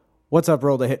What's up,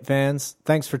 Roll to Hit fans?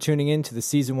 Thanks for tuning in to the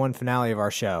Season 1 finale of our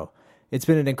show. It's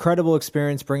been an incredible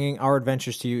experience bringing our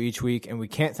adventures to you each week, and we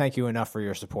can't thank you enough for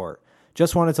your support.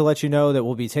 Just wanted to let you know that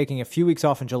we'll be taking a few weeks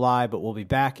off in July, but we'll be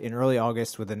back in early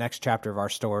August with the next chapter of our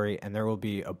story, and there will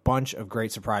be a bunch of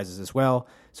great surprises as well,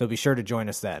 so be sure to join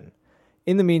us then.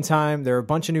 In the meantime, there are a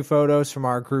bunch of new photos from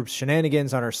our group's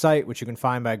shenanigans on our site, which you can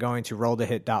find by going to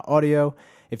rolltohit.audio.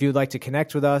 If you would like to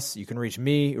connect with us, you can reach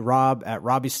me, Rob, at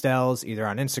Robbie Stells, either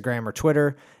on Instagram or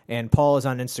Twitter, and Paul is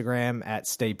on Instagram at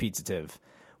StayPizzative.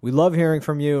 We love hearing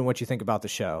from you and what you think about the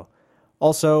show.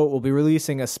 Also, we'll be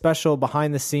releasing a special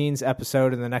behind-the-scenes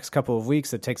episode in the next couple of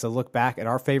weeks that takes a look back at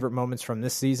our favorite moments from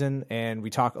this season, and we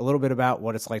talk a little bit about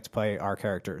what it's like to play our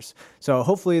characters. So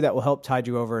hopefully that will help tide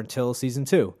you over until Season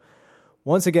 2.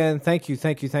 Once again, thank you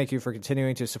for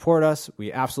continuing to support us.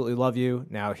 We absolutely love you.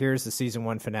 Now here's the Season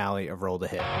 1 finale of Roll to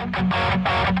Hit. Welcome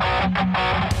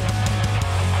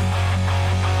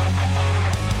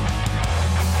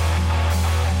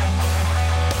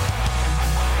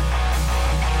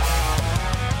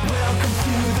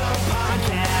to the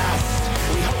podcast.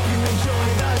 We hope you enjoy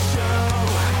the show.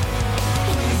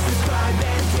 Please subscribe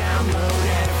and download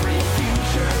every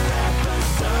future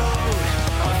episode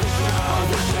of the show.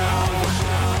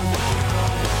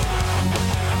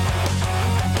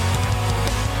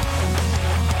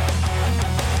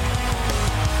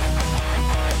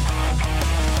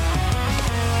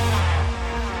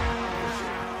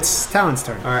 It's Talon's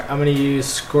turn. All right, I'm going to use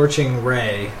Scorching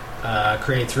Ray.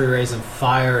 Create 3 rays of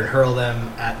fire and hurl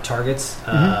them at targets,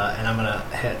 and I'm going to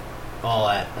hit all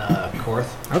at Korth.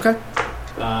 Okay.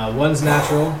 One's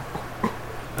natural,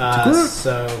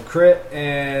 so crit,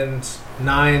 and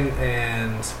 9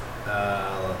 and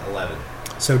 11.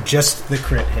 So just the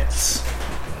crit hits.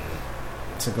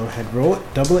 So go ahead, roll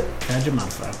it, double it, add your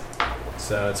modifier.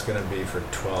 So it's going to be for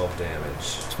 12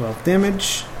 damage. 12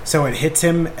 damage. So it hits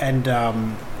him, and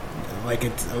like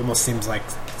it almost seems like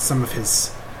some of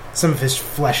his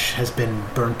flesh has been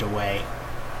burnt away,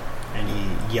 and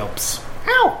he yelps,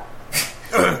 "Ow!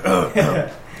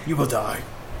 You will die."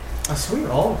 Oh, so we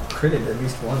all critted at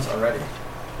least once already.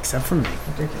 Except for me.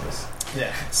 Ridiculous.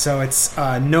 Yeah. So it's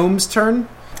Gnome's turn.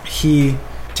 He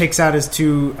takes out his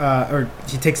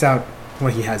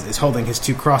what he has is holding his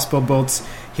 2 crossbow bolts.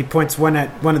 He points one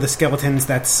at one of the skeletons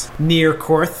that's near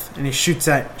Korth, and he shoots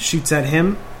at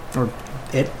him, or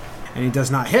it, and he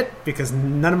does not hit because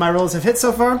none of my rolls have hit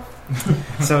so far.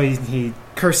 So he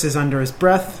curses under his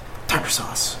breath, "Tartar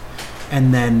sauce,"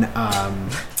 and then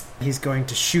he's going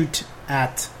to shoot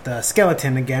at the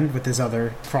skeleton again with his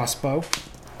other crossbow,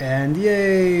 and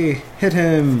yay, hit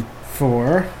him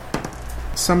for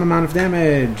some amount of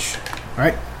damage. All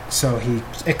right, so he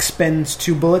expends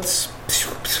 2 bullets,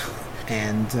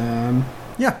 and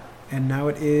and now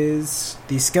it is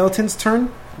the skeleton's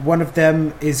turn. One of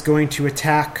them is going to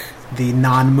attack the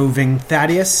non-moving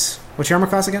Thaddeus. What's your armor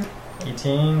class again?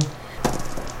 18.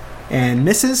 And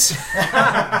misses.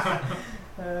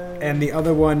 And the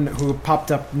other one who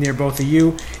popped up near both of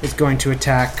you is going to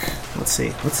attack. Let's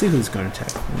see who's going to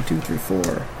attack. 1, 2, 3,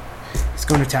 4. He's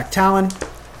going to attack Talon.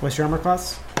 What's your armor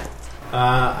class?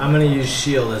 I'm going to use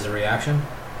shield as a reaction.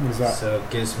 What is that? So it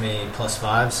gives me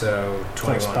 +5, so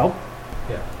 21. Spell?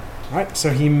 Yeah. Alright,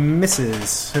 so he misses.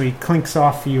 So he clinks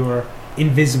off your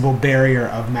invisible barrier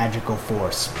of magical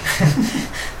force.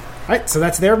 Alright, so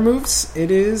that's their moves.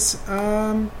 It is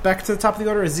back to the top of the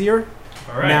order, Azir.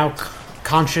 Alright. Now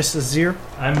conscious Azir.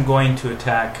 I'm going to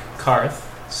attack Karth.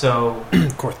 So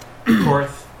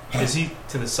Korth, is he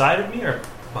to the side of me or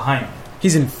behind me?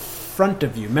 He's in front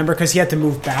of you. Remember, because he had to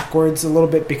move backwards a little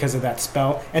bit because of that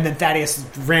spell, and then Thaddeus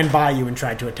ran by you and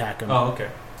tried to attack him. Oh, okay.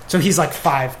 So he's like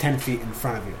 5-10 feet in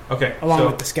front of you. Okay. Along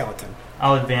with the skeleton.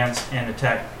 I'll advance and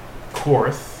attack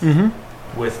Korth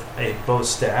with a bow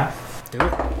staff. Do it.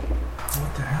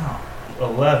 What the hell?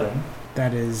 11.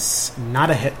 That is not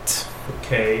a hit.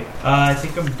 Okay. I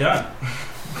think I'm done.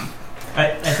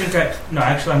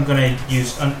 I'm going to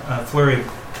use Flurry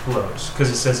of Blows, because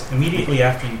it says immediately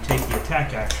after you take the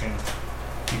attack action,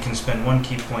 you can spend 1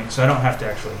 key point, so I don't have to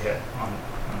actually hit on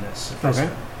this. Okay.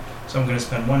 So I'm going to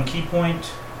spend 1 key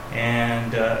point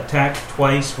and attack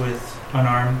twice with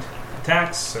unarmed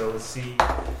attacks. So let's see.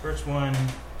 First one.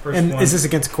 Is this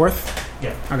against Korth?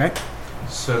 Yeah. Okay.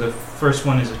 So the first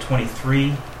one is a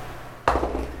 23,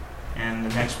 and the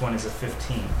next one is a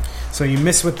 15. So you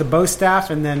miss with the bow staff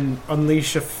and then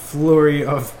unleash a flurry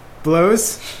of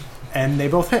blows, and they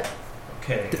both hit.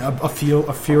 Okay. A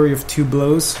fury of 2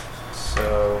 blows.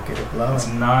 So Get it low. it's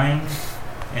 9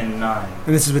 and 9.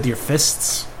 And this is with your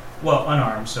fists? Well,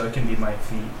 unarmed, so it can be my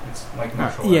feet. It's like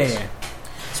martial arts. Yeah.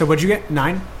 So what'd you get?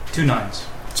 9? 2 9s.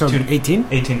 So 18?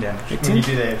 18 damage. When you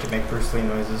do that, you have to make Bruce Lee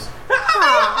noises.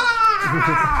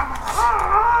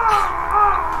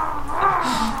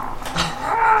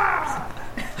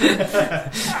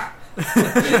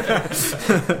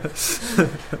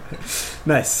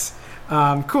 Nice.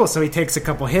 Cool. So he takes a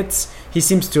couple hits. He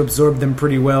seems to absorb them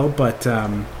pretty well, but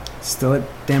still it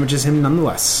damages him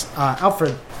nonetheless.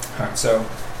 Alfred. Alright, so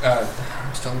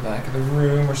I'm still in the back of the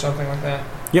room or something like that.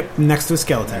 Yep, next to a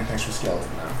skeleton. Thanks for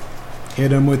skeleton now.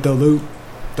 Hit him with the loot.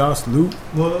 Das loot.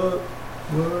 What?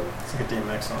 It's like a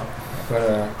DMX song.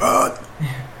 But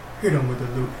Hit him with the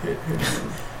loot. Hit him.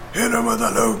 Hit him with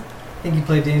the loot. Think you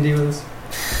play D&D with us?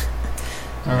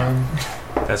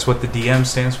 That's what the DM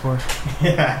stands for.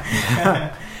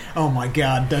 Yeah. Oh my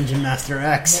god, Dungeon Master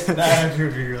X. That actually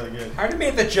would be really good. I already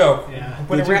made the joke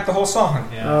when Did I rapped the whole song.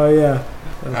 Oh yeah.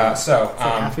 It's like So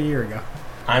half a year ago.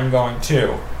 I'm going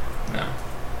to. No,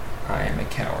 I am a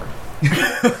coward. You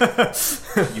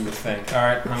would think. All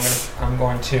right, I'm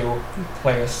going to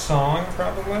play a song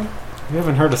probably. We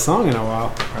haven't heard a song in a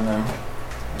while. I know.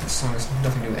 This song has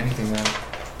nothing to do with anything though.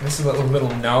 This is a little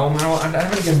gnome. I don't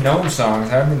have any good gnome songs.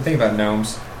 I haven't been thinking about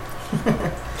gnomes.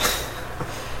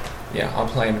 Yeah, I'll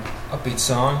play an upbeat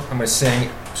song. I'm going to sing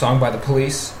a song by the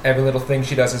Police. Every little thing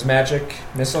she does is magic.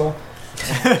 Missile.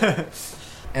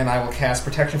 And I will cast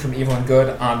Protection from Evil and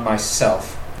Good on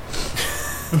myself.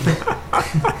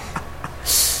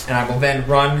 And I will then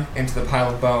run into the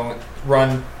pile of bone,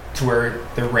 run to where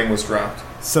the ring was dropped.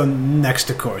 So next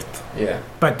to Korth. Yeah.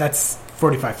 But that's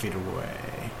 45 feet away.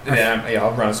 Yeah,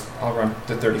 I'll run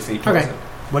to 30 feet towards Okay. it.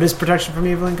 What does protection from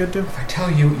evil and good do? If I tell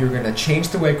you, you're going to change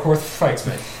the way Korth fights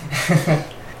me.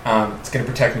 It's going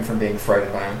to protect me from being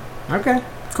frightened by him. Okay,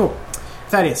 cool.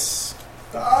 Thaddeus.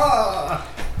 I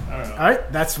don't know.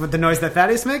 Alright, that's what the noise that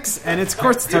Thaddeus makes, and it's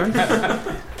Korth's turn.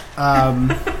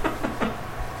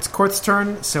 It's Korth's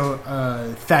turn, so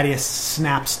Thaddeus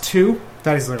snaps 2.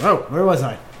 Thaddeus is like, oh, where was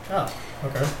I? Oh,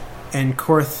 okay. And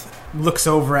Korth looks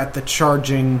over at the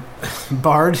charging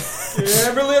bard.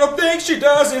 Every little thing she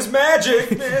does is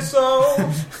magic,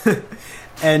 missile.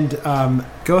 And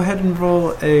go ahead and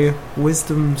roll a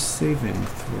wisdom saving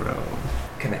throw.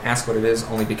 Can I ask what it is?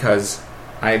 Only because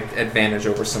I have advantage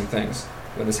over some things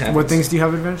when this happens. What things do you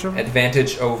have advantage over?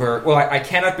 Advantage over... Well, I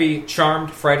cannot be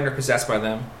charmed, frightened, or possessed by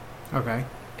them. Okay.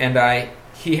 And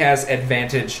he has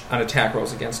advantage on attack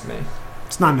rolls against me.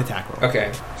 It's not an attack roll.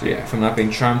 Okay. So yeah, if I'm not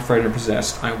being charmed, frightened, or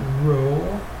possessed, I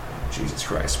roll... Jesus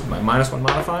Christ. With my -1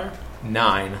 modifier?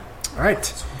 9.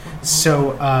 Alright.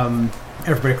 So,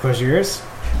 everybody close your ears.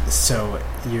 So,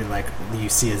 you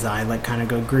see his eye, kind of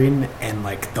go green, and,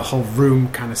 the whole room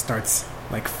kind of starts,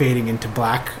 fading into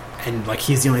black, and,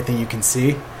 he's the only thing you can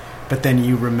see. But then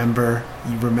you remember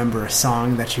a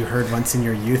song that you heard once in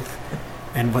your youth.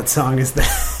 And what song is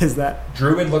that?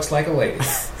 Druid looks like a lady.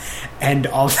 And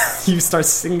you start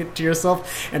singing it to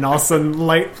yourself, and all of a sudden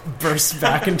light bursts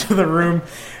back into the room,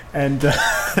 and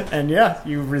yeah,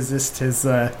 you resist his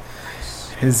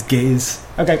gaze.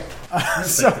 Okay,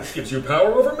 so This gives you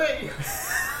power over me.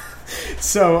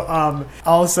 so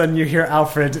all of a sudden you hear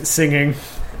Alfred singing,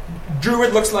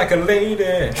 Druid looks like a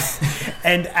lady.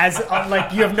 and as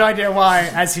you have no idea why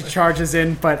as he charges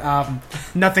in, but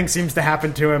nothing seems to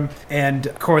happen to him, and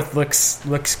Korth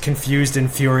looks confused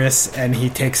and furious, and he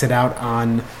takes it out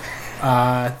on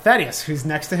Thaddeus, who's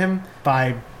next to him,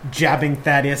 by jabbing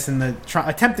Thaddeus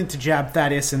attempting to jab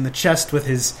Thaddeus in the chest with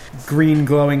his green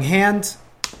glowing hand.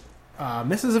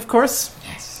 Misses, of course.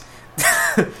 Yes.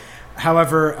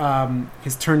 However,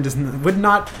 his turn would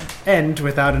not end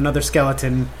without another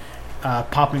skeleton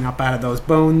popping up out of those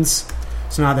bones.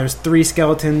 So now there's 3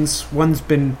 skeletons. One's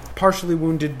been partially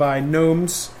wounded by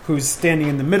gnomes, who's standing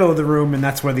in the middle of the room, and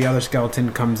that's where the other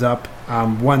skeleton comes up.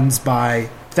 One's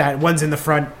in the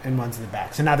front, and one's in the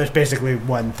back. So now there's basically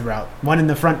one throughout. One in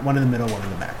the front, one in the middle, one in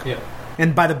the back. Yeah.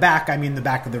 And by the back, I mean the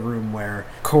back of the room where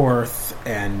Korth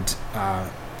and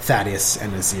Thaddeus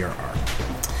and Azir are.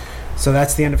 So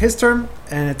that's the end of his term,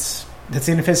 and that's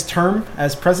the end of his term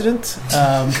as president.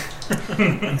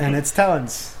 And it's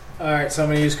Talon's. Alright, so I'm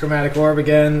going to use Chromatic Orb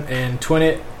again and twin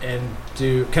it and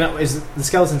do... Is the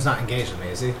skeleton's not engaged with me,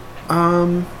 is he?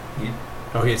 Oh,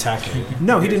 he attacked me.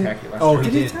 No, he didn't. Attack you last Oh, turn.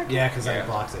 he Did he did. attack? Yeah, because I Yeah.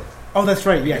 blocked it. Oh, that's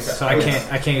right. Yes. So I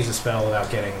can't use a spell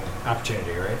without getting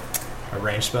opportunity, right? A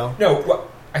ranged spell? No,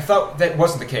 I thought that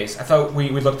wasn't the case. I thought we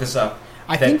looked this up.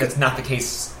 I think that's not the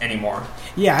case anymore.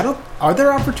 Yeah, I don't. Are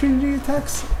there opportunity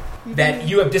attacks? That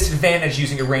you have disadvantage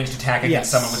using a ranged attack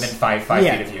against Yes. someone within 5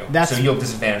 Yeah, feet of you. that's- So you'll have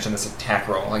disadvantage on this attack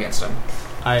roll against him.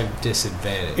 I have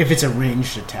disadvantage. If it's a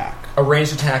ranged attack. A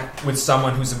ranged attack with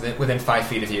someone who's within 5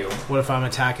 feet of you. What if I'm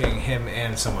attacking him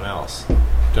and someone else?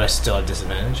 Do I still have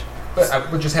disadvantage? But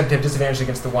I would just have to have disadvantage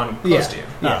against the one close to you.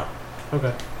 Yeah.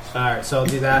 Okay. All right. So I'll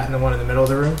do that, and the one in the middle of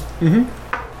the room.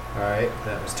 Mm-hmm. All right.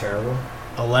 That was terrible.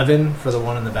 11 for the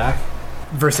one in the back.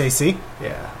 Versus AC.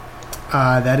 Yeah.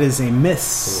 That is a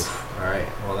miss. Oof. All right.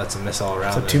 Well, that's a miss all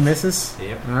around. So then. 2 misses.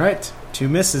 Yep. All right. 2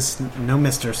 misses. No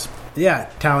misters. Yeah.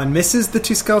 Talon misses the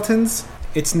 2 skeletons.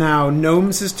 It's now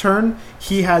Gnome's turn.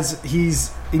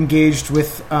 He's engaged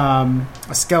with a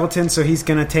skeleton, so he's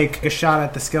going to take a shot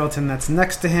at the skeleton that's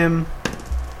next to him.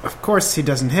 Of course, he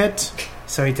doesn't hit,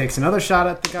 so he takes another shot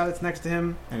at the guy that's next to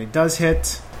him, and he does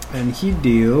hit, and he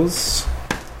deals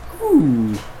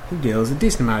a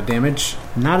decent amount of damage.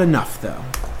 Not enough, though.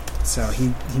 So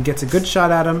he gets a good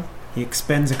shot at him. He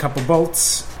expends a couple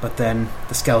bolts, but then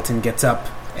the skeleton gets up,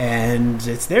 and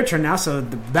it's their turn now, so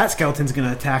that skeleton's going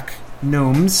to attack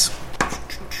Gnomes.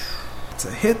 It's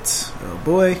a hit. Oh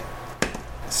boy.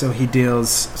 So he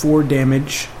deals 4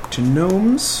 damage to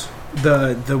Gnomes.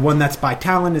 The one that's by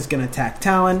Talon is going to attack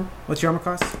Talon. What's your armor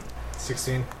class?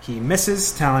 16. He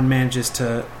misses. Talon manages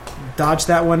to dodge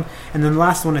that one. And then the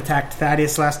last one attacked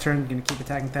Thaddeus last turn. Going to keep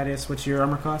attacking Thaddeus. What's your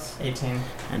armor class? 18.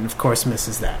 And of course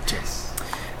misses that too.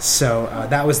 So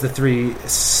that was the 3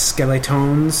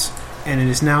 skeletons. And it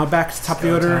is now back to top of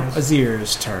the order.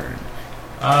 Azir's turn.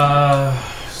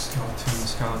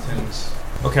 Skeletons.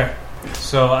 Okay,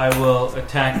 so I will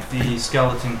attack the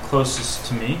skeleton closest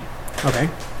to me Okay.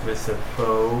 with a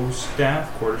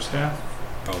quarterstaff.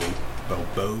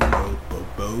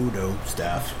 Bow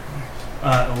staff.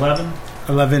 11.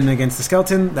 11 against the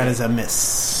skeleton. That is a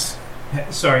miss.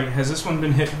 Sorry, has this one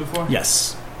been hit before?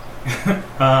 Yes.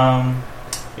 Yeah,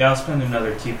 I'll spend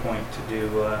another key point to do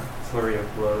flurry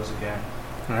of blows again.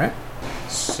 All right.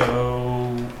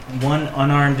 So, 1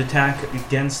 unarmed attack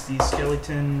against the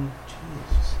skeleton.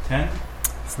 Jeez, 10.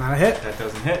 It's not a hit. That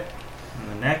doesn't hit.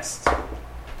 And the next.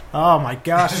 Oh my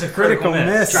gosh, This a is critical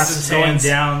miss. Drops his hands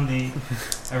down.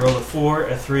 I rolled a 4,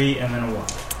 a 3, and then a 1.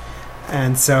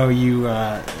 And so you,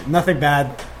 nothing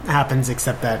bad happens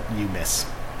except that you miss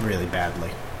really badly.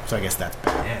 So I guess that's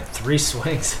bad. Yeah, 3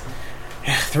 swings.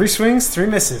 3 swings, 3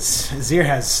 misses. Zir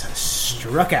has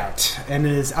struck out, and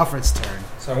it is Alfred's turn.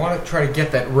 So I want to try to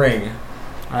get that ring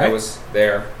All that right. was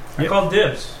there. I called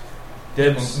dibs.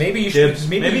 Dibs. Maybe you should. Dibs.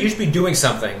 Maybe you should be doing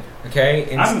something,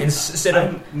 okay? Instead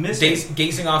of I'm missing.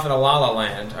 gazing off in a la la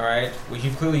land, all right? Well,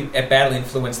 you've clearly badly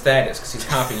influenced Thaddeus because he's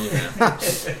copying you now.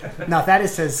 Now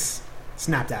Thaddeus has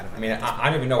snapped out of it. I mean, I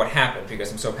don't even know what happened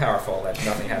because I'm so powerful that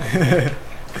nothing happened.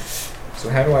 So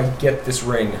how do I get this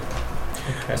ring?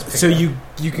 So you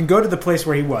can go to the place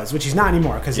where he was, which he's not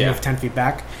anymore because he Yeah. moved 10 feet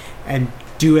back, and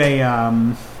do a,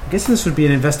 I guess this would be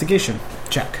an investigation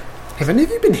check. Have any of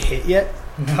you been hit yet?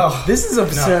 No. This is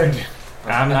absurd.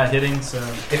 I'm not hitting, so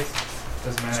If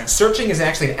doesn't matter. searching is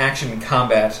actually an action in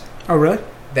combat Oh, really?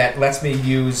 that lets me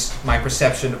use my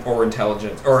perception or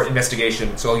intelligence or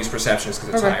investigation. So I'll use perception because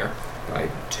it's Okay. higher by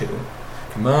 2.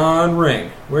 Come on,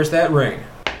 ring. Where's that ring?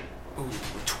 Ooh,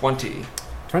 20.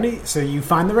 20, so you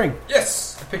find the ring.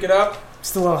 Yes, I pick it up.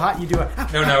 Still a little hot, you do a...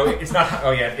 No, it's not.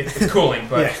 Oh yeah, it's cooling.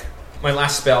 But Yeah. my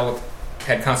last spell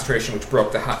had concentration, which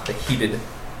broke the heated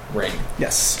ring.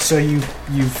 Yes, so you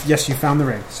found the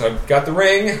ring. So I've got the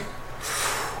ring.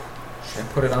 Should I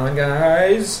put it on,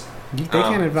 guys? They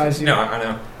can't advise you. No, I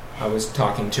know. I was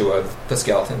talking to the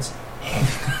skeletons.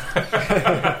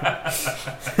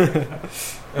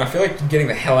 I feel like getting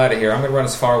the hell out of here. I'm going to run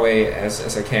as far away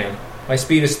as I can. My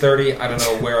speed is 30. I don't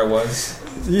know where I was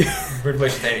in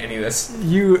relation to any of this.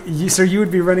 So you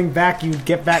would be running back. You'd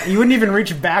get back. You wouldn't even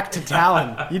reach back to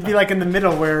Talon. You'd be like in the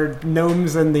middle where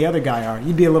Gnomes and the other guy are.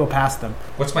 You'd be a little past them.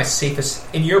 What's my safest,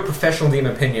 in your professional DM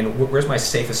opinion, where's my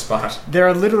safest spot? There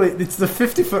are literally, it's the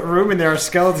 50-foot room, and there are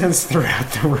skeletons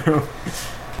throughout the room,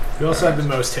 We also have the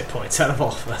most hit points out of all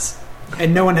of us.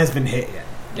 and no one has been hit yet.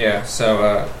 Yeah,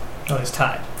 so, Oh, it's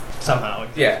tied. Somehow.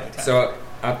 It's yeah, actually tied. so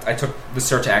I took the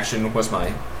search action was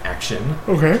my action.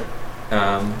 Okay.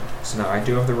 So now I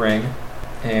do have the ring,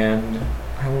 and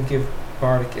I will give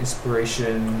Bardic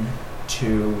Inspiration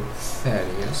to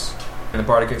Thaddeus. And the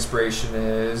Bardic Inspiration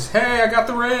is, hey, I got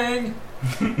the ring!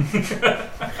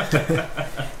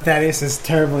 Thaddeus is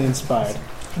terribly inspired.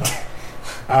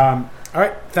 All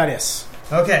right, Thaddeus.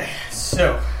 Okay,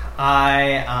 so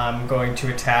I am going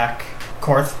to attack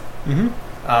Korth. Mm-hmm.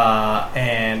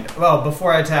 And, well,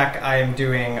 before I attack, I am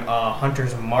doing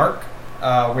Hunter's Mark,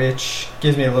 which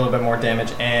gives me a little bit more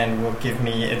damage and will give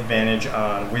me advantage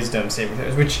on Wisdom saving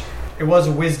throws, which it was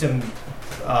a Wisdom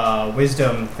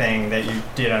thing that you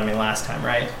did on me last time,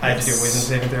 right? I had to do a Wisdom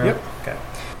saving throw? Yep. Okay.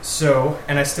 So,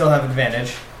 and I still have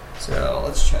advantage, so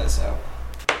let's try this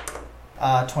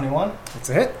out. 21. That's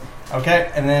a hit.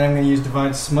 Okay, and then I'm going to use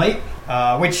Divine Smite,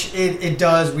 which it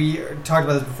does. We talked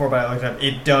about this before, but I looked it up.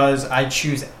 It does. I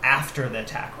choose after the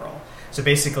attack roll. So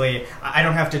basically, I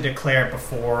don't have to declare it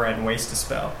before and waste a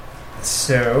spell.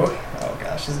 So, oh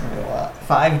gosh, this is going to be a lot.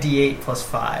 5d8 plus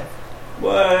 5.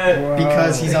 What?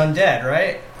 Because he's undead,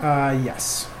 right?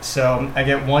 Yes. So I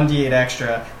get 1d8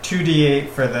 extra, 2d8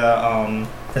 for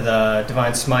the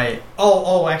Divine Smite.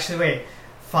 Oh, actually, wait.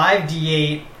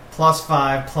 5d8 plus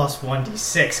 5 plus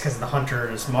 1d6 because the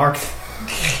Hunter's Mark.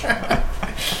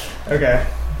 Okay.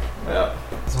 Well,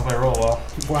 let's hope I roll well.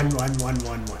 1,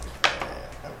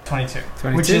 22.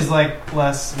 22? Which is like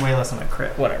way less than a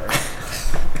crit. Whatever.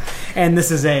 And this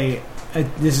is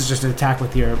this is just an attack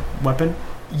with your weapon?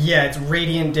 Yeah, it's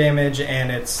radiant damage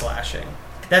and it's slashing.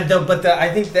 I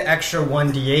think the extra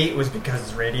 1d8 was because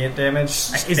it's radiant damage.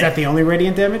 Is that the only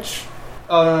radiant damage?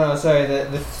 Oh, no, sorry.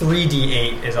 The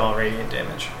 3d8 is all radiant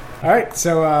damage. All right,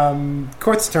 so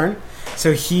Court's turn.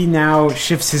 So he now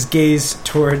shifts his gaze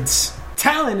towards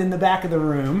Talon in the back of the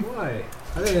room. Why?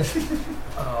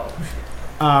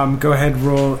 Go ahead,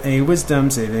 roll a wisdom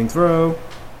saving throw.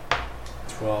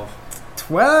 12.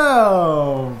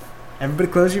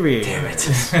 Everybody close your ears. Damn it.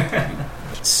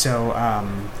 So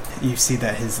you see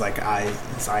that his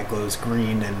eye glows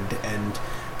green, and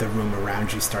the room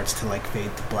around you starts to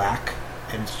fade to black,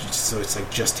 and so it's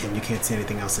just him. You can't see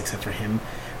anything else except for him.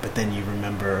 But then you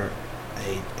remember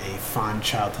a fond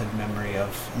childhood memory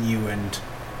of you and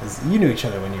you knew each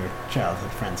other when you were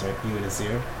childhood friends, right? You and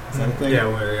Azir. Is that a thing? Yeah,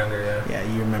 when we were younger. Yeah. Yeah,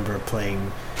 you remember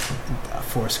playing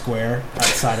Foursquare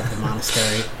outside of the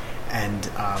monastery. And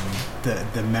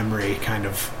the memory kind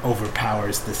of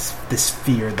overpowers this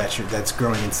fear that's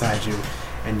growing inside you,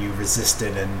 and you resist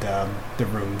it, and the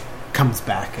room comes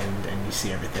back, and you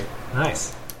see everything.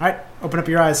 Nice. All right, open up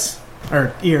your eyes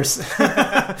or ears.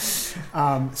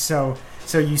 So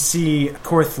you see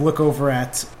Korth look over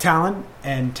at Talon,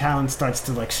 and Talon starts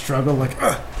to struggle, and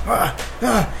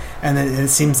then it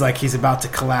seems like he's about to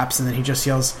collapse, and then he just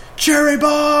yells, "Cherry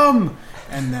bomb!"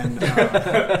 And then,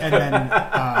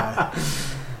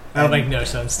 That'll make no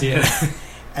sense to you.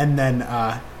 And then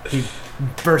he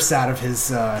bursts out of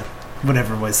his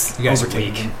whatever was You guys are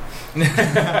overtaking weak.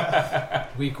 him.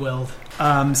 Weak-willed.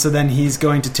 So then he's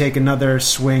going to take another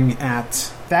swing at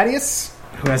Thaddeus,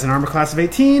 who has an armor class of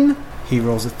 18. He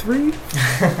rolls a 3.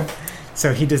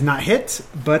 So he does not hit,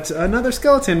 but another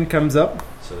skeleton comes up.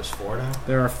 So there's 4 now?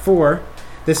 There are 4.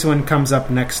 This one comes up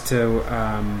next to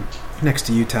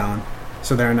you, Talon.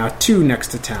 So there are now 2 next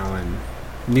to Talon,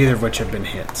 neither of which have been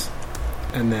hit.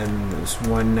 And then there's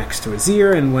one next to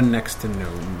Azir and one next to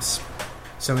Gnomes.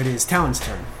 So it is Talon's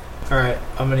turn. Alright,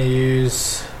 I'm going to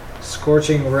use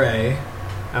Scorching Ray.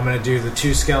 I'm going to do the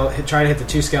try to hit the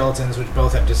 2 skeletons, which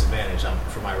both have disadvantage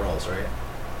for my rolls, right?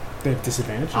 They have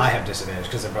disadvantage? I have disadvantage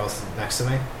because they're both next to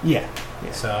me. Yeah.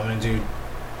 So I'm going to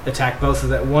attack both of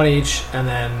that, one each, and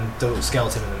then the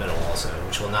skeleton in the middle also,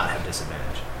 which will not have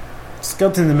disadvantage.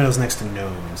 Skeleton in the middle is next to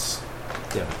Gnomes.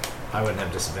 Yeah, I wouldn't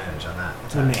have disadvantage on that.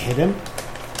 Wouldn't it hit him?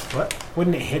 What?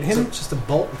 Wouldn't it hit him? It's just a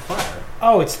bolt of fire.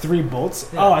 Oh, it's 3 bolts?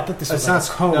 Yeah. Oh, I thought this was It's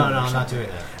a cone. No, or I'm not something. doing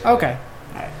that. Okay.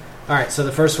 Alright, so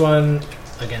the first one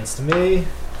against me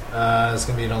is going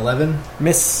to be an 11.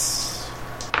 Miss.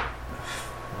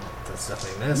 That's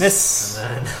definitely a miss. Miss.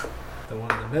 And then the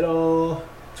one in the middle,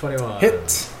 21.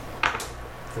 Hit.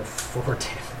 For 4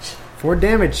 damage. 4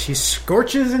 damage. He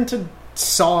scorches into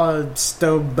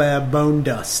bone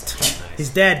dust. Nice. He's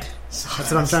dead.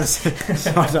 That's what I'm trying to say.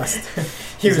 Sawdust.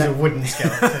 He was a wooden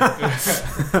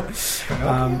skeleton.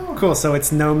 Cool. So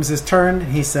it's Gnomes' turn.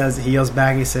 He yells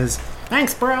back. He says,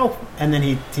 "Thanks, bro." And then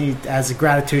he as a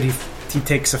gratitude, he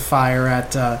takes a fire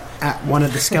at one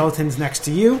of the skeletons next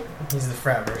to you. He's the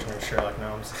frat version of Sherlock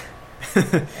Gnomes.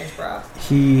 Thanks, bro.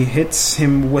 He hits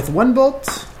him with 1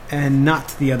 bolt and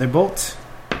not the other bolt,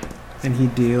 and he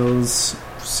deals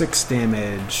 6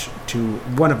 damage to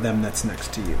one of them that's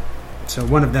next to you. So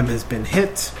one of them has been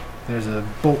hit. There's a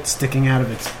bolt sticking out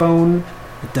of its bone.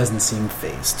 It doesn't seem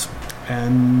phased.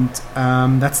 And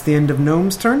that's the end of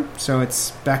Gnome's turn. So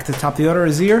it's back to the top of the order.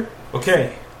 Azir.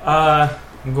 Okay.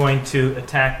 I'm going to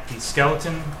attack the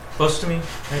skeleton close to me.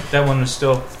 Right? That one is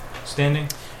still standing?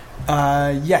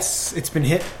 Yes, it's been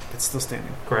hit. It's still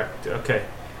standing. Correct. Okay.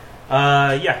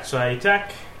 Yeah, so I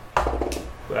attack.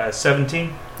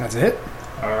 17. That's a hit.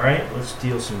 Alright, let's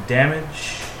deal some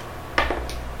damage.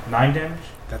 9 damage.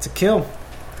 That's a kill.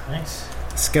 Nice.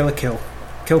 Skella kill.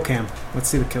 Kill cam. Let's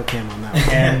see the kill cam on that one.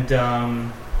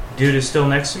 And dude is still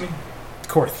next to me?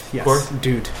 Korth, yes. Korth?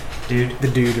 Dude. The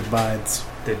dude abides.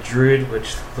 The druid,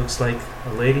 which looks like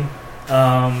a lady.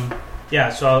 Yeah,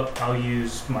 so I'll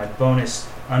use my bonus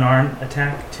unarmed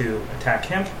attack to attack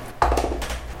him.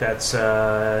 That's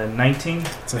 19.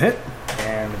 It's a hit.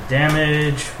 And the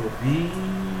damage will be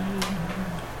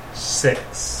 6.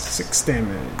 6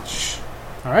 damage.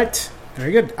 All right.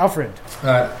 Very good. Alfred.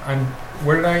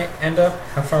 Where did I end up?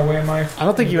 How far away am I? I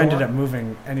don't think you Go ended on? up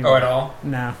moving anywhere. Oh, at all?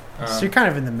 No. So you're kind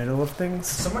of in the middle of things.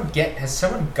 Has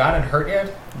someone gotten hurt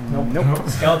yet? Nope.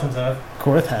 Skeletons have.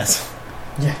 Korth has.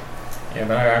 Yeah,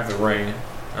 but I have the ring.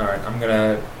 Alright, I'm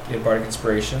gonna give Bardic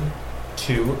Inspiration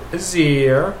to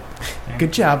Azir.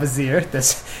 Good job, Azir.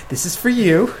 This is for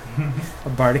you. A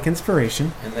Bardic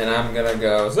Inspiration. And then I'm gonna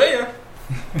go, Azir!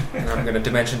 And I'm gonna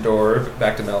Dimension Door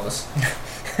back to Melvis.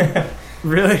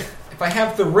 Really? If I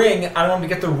have the ring, I don't want to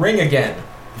get the ring again.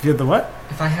 If you have the what?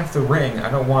 If I have the ring,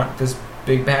 I don't want this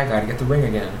big bad guy to get the ring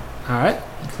again. All right.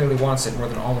 He clearly wants it more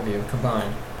than all of you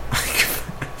combined.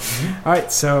 All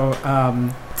right. So,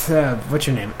 what's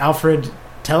your name? Alfred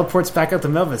teleports back out to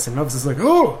Melvis, and Melvis is like,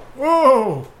 "Oh,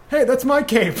 whoa, hey, that's my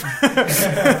cape." What's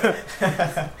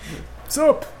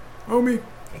up, homie?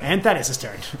 And that is his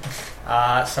turn.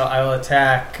 So I will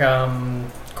attack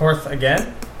Korth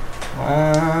again.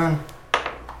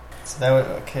 So that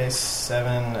would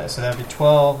 7. So that would be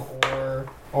 12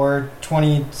 or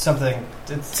 20 something.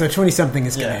 So 20-something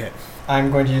is gonna Yeah. hit.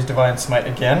 I'm going to use Divine Smite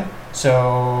again.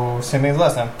 So same thing as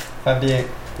last time. 5d8.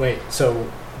 Wait, so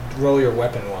roll your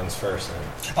weapon ones first then.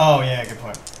 Oh yeah, good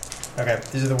point. Okay,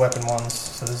 these are the weapon ones.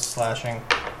 So this is slashing.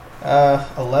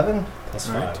 11. Plus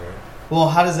All right. 5, right? Well,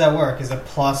 how does that work? Is it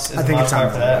plus? Is I the think it's modifier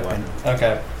on for the that? weapon.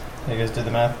 Okay. You guys did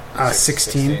the math.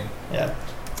 16. Yeah.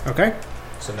 Okay.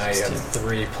 So now you have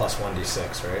 3 plus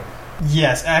 1d6, right?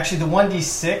 Yes, actually, the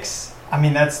 1d6. I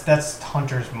mean, that's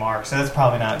Hunter's Mark, so that's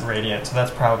probably not radiant. So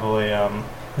that's probably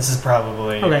this is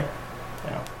probably Okay.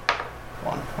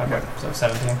 1. Okay, so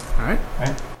 17. All right.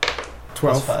 Right.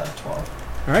 12. Plus 5, 12.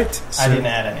 All right. I didn't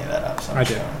add any of that up. So I'm I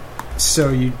just did. going- So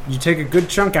you take a good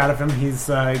chunk out of him. He's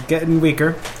getting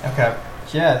weaker. Okay.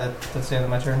 Yeah, that's the end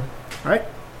of my turn. All right.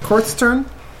 Korth's turn.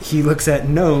 He looks at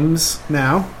Gnomes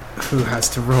now, who has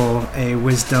to roll a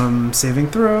Wisdom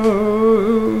saving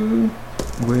throw.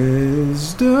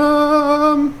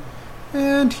 Wisdom,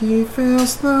 and he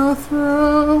fails the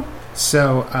throw.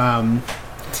 So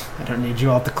I don't need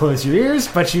you all to close your ears,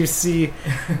 but you see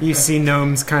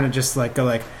Gnomes kind of just like go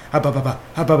like ha-ba-ba-ba,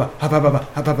 ha-ba-ba, ha-ba-ba-ba,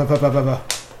 ha-ba-ba-ba-ba-ba.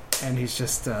 And he's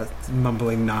just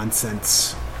mumbling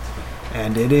nonsense.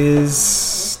 And it is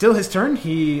still his turn.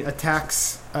 He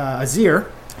attacks Azir.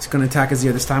 He's going to attack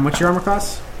Azir this time. What's your armor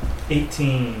class?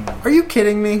 18. Are you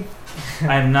kidding me?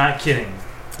 I'm not kidding.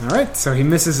 All right, so he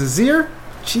misses Azir.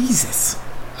 Jesus.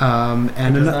 It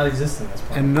And does not exist in this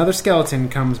point. another skeleton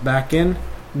comes back in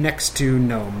next to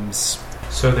Gnomes.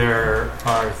 So there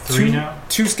are 3 now?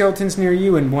 2 skeletons near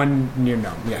you and 1 near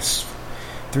Gnome. Yes.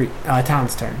 3.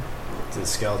 Talon's turn. Do the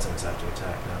skeletons have to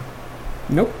attack now?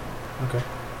 Nope. Okay.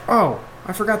 Oh,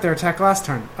 I forgot their attack last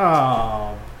turn.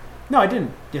 Oh. No, I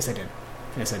didn't. Yes, I did.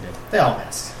 They all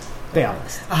missed. They all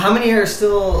missed. How many are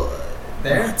still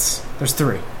there? There's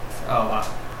 3. Oh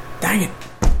wow. Dang it,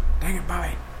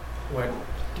 Bobby. What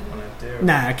do you want to do?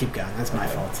 Nah, I keep going. That's my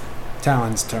fault.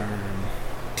 Talon's turn.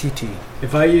 TT.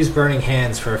 If I use Burning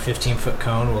Hands for a 15-foot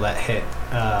cone, will that hit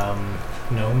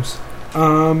gnomes?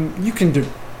 You can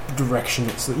direction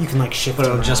it so that you can like shift. But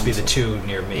it'll around. just be the 2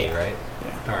 near me, Yeah. right?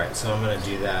 Yeah. Alright, so I'm going to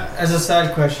do that. As a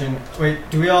side question, wait,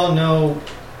 do we all know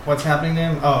what's happening to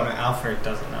him? Oh, no, Alfred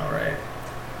doesn't know, right?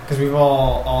 Because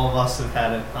all of us have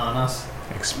had it on us.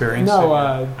 Experience? No,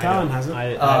 I Talon don't. hasn't. I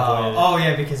avoided it. Oh,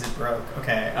 yeah, because it broke.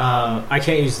 Okay. I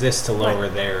can't use this to lower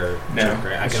their No, check,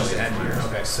 right? I it's can just only add add yours.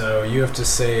 Okay, so you have to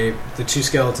save... The 2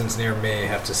 skeletons near me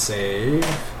have to save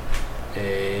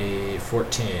a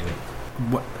 14.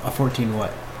 What? A 14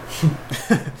 what? You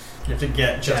have to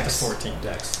get just Dex. a 14.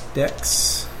 Dex.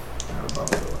 Dex.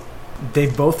 They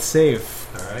both save.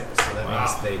 Alright, so that Wow.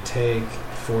 means they take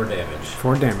 4 damage.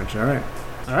 4 damage. All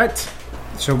right.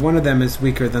 So one of them is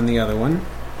weaker than the other one,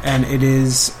 and it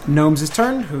is Gnome's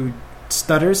turn, who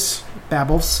stutters,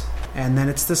 babbles, and then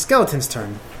it's the skeleton's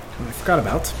turn, who I forgot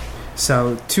about.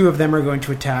 So 2 of them are going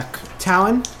to attack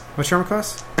Talon. What's your armor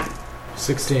class?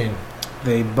 16.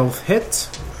 They both hit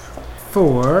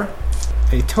for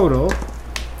a total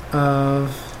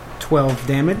of 12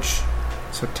 damage.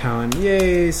 So Talon,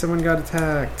 yay, someone got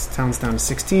attacked. Talon's down to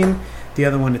 16. The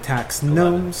other one attacks 11.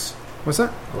 Gnomes. What's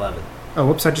that? 11. Oh,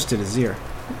 whoops, I just did a 0.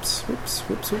 Whoops.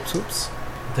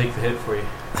 I'll take the hit for you.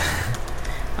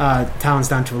 Talon's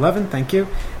down to 11, thank you.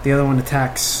 The other one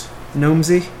attacks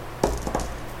Gnomesy.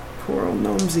 Poor old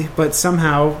Gnomesy. But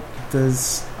somehow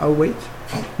does... Oh, wait.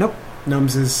 Nope.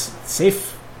 Gnomes is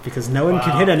safe because no one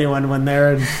can Wow. hit anyone when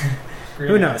they're...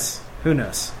 Who knows?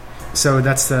 So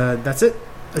that's it.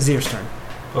 Azir's turn.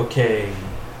 Okay.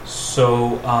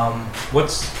 So,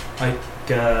 what's like?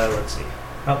 Let's see.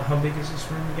 How big is this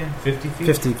room again? 50 feet.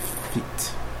 50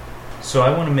 feet. So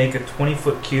I want to make a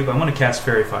 20-foot cube. I want to cast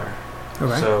Fairy Fire.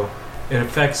 Okay. So it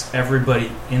affects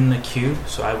everybody in the cube.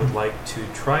 So I would like to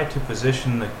try to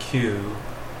position the cube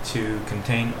to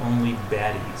contain only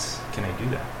baddies. Can I do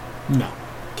that? No.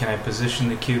 Can I position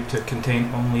the cube to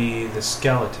contain only the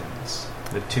skeletons?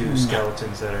 The two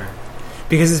skeletons that are...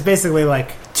 Because it's basically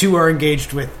like 2 are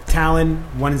engaged with Talon,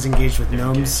 1 is engaged with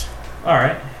gnomes. All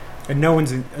right. And no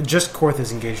one's... just Korth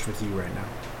is engaged with you right now.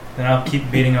 Then I'll keep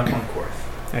beating up on Korth.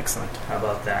 Excellent. How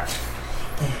about that?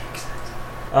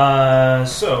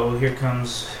 So here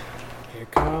comes... Here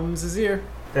comes Azir.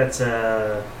 That's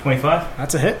 25.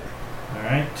 That's a hit. All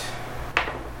right.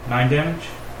 9 damage.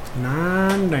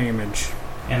 9 damage.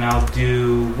 And I'll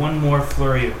do 1 more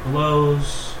flurry of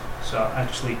blows. So I'll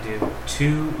actually do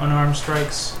 2 unarmed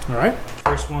strikes. Alright.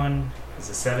 First one is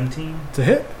a 17. It's a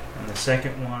hit. And the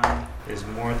second one is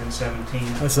more than 17.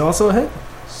 That's also a hit.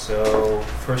 So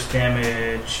first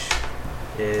damage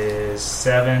is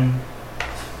 7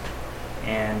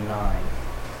 and 9.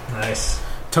 Nice.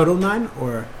 Total 9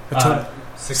 or a total?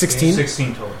 16?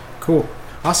 16 total. Cool.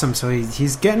 Awesome. So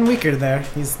he's getting weaker there.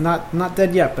 He's not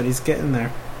dead yet, but he's getting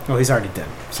there. Oh, he's already dead.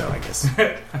 So I guess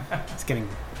he's getting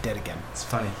dead again. It's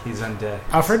funny. He's undead.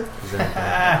 Alfred? He's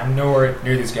undead. I'm nowhere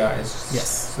near these guys.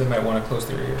 Yes. So they might want to close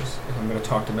their ears if I'm going to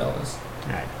talk to Melvis.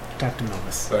 Alright. Talk to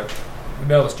Melvis. But,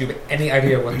 Melvis, do you have any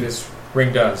idea what this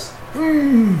ring does?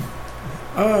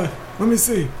 Let me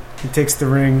see. He takes the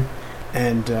ring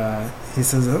and he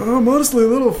says, I'm honestly a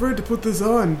little afraid to put this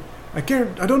on. I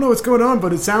don't know what's going on,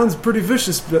 but it sounds pretty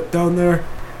vicious down there.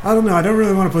 I don't know. I don't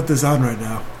really want to put this on right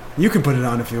now. You can put it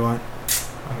on if you want.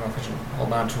 I don't know if I should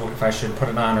hold on to it, if I should put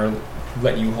it on or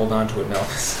let you hold on to it,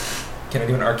 Melvis. Can I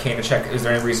do an Arcana check? Is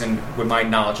there any reason, with my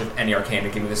knowledge of any Arcana,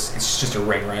 give me this? It's just a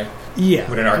ring, right? Yeah.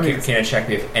 Would an Arcana check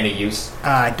be of any use?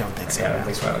 I don't think so. Yeah, I don't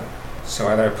think so. So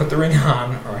either I put the ring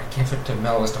on, or I give it to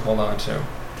Melvis to hold on to.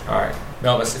 Alright,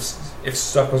 Melvis, if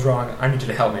stuff goes wrong, I need you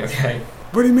to help me, okay?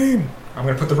 What do you mean? I'm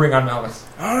gonna put the ring on Melvis.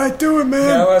 Alright, do it, man.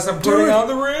 Melvis, I'm putting on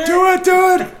the ring! Do it!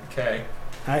 Okay.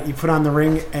 You put on the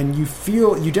ring, and you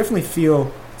definitely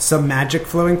feel some magic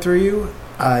flowing through you.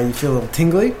 You feel a little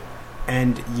tingly,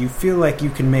 and you feel like you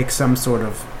can make some sort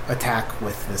of attack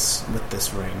with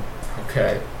this ring.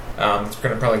 Okay. It's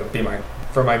gonna probably be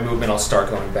for my movement, I'll start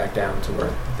going back down to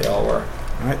where they all were.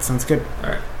 Alright, sounds good.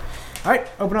 Alright,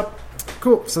 open up.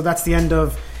 Cool, so that's the end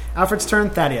of Alfred's turn.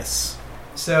 Thaddeus.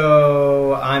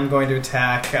 So I'm going to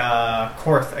attack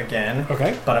Korth again.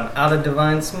 Okay. But I'm out of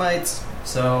Divine Smites,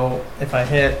 so if I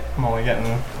hit, I'm only getting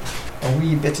a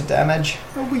wee bit of damage.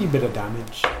 A wee bit of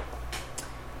damage.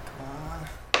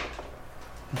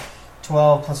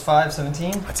 12 plus 5,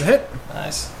 17. That's a hit.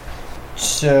 Nice.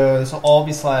 So this will all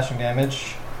be slashing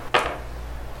damage.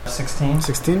 16.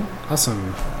 16.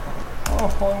 Awesome.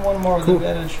 Oh, only 1 more with Cool.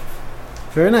 advantage.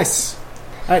 Very nice.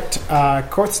 Alright,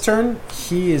 Korth's turn.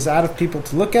 He is out of people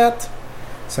to look at,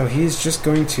 so he's just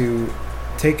going to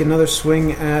take another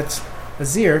swing at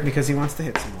Azir because he wants to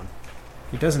hit someone.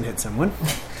 He doesn't hit someone.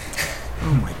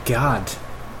 Oh my god.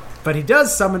 But he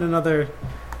does summon another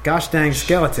gosh dang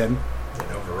skeleton.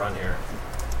 An overrun here.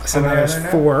 So How many there's are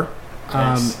there now? 4.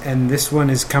 Nice. And this one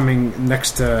is coming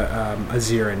next to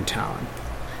Azir and Talon.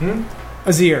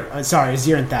 Azir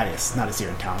and Thaddeus, not Azir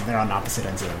and Talon. They're on opposite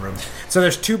ends of the room. So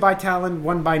there's 2 by Talon,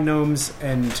 1 by Gnomes,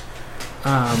 and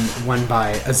 1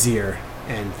 by Azir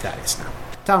and Thaddeus now.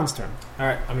 Talon's turn.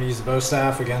 Alright, I'm going to use the bow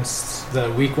staff against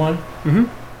the weak one. Mm-hmm.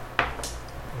 I'm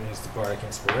going to use the Bardic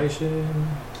Inspiration.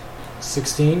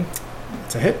 16.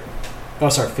 It's a hit. Oh,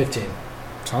 sorry, 15.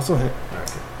 It's also a hit.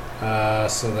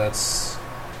 Alright. So that's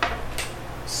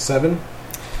 7.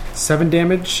 7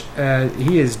 damage.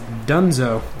 He is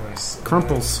Dunzo. Nice.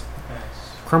 Crumples.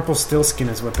 Crumple Stillskin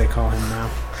is what they call him now.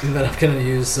 And then I'm going to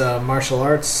use martial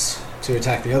arts to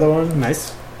attack the other one.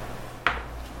 Nice.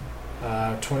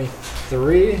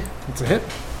 23 It's a hit.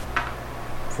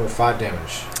 for 5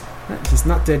 damage. He's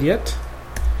not dead yet.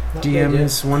 Not DM dead yet.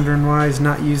 is wondering why he's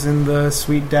not using the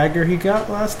sweet dagger he got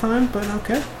last time, but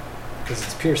okay. Because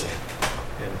it's piercing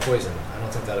and poison. I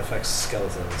don't think that affects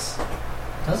skeletons.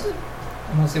 Does it?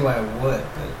 I don't see why it would,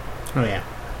 but... Oh yeah.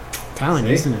 Talon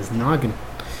See? using his noggin.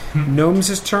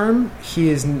 Gnome's turn. He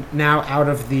is now out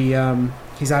of the...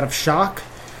 he's out of shock,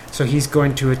 so he's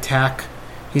going to attack.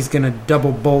 He's going to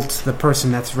double bolt the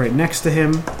person that's right next to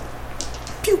him.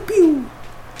 Pew pew!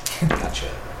 Gotcha.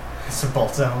 It's a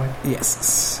bolt only.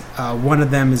 Yes. One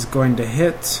of them is going to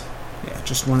hit. Yeah,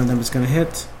 just one of them is going to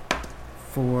hit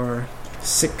for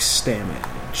 6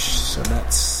 damage. So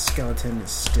that skeleton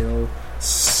is still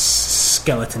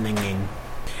skeletoning.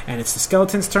 And it's the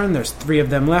skeleton's turn. There's 3 of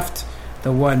them left.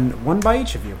 The one by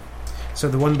each of you. So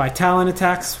the one by Talon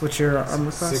attacks. What's your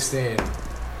armor class? 16.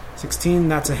 16.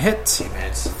 That's a hit Damn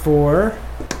it. for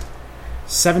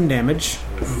 7 damage.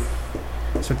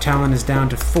 So Talon is down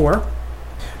to 4.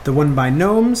 The one by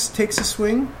Gnomes takes a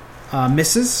swing,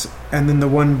 misses, and then the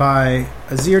one by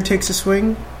Azir takes a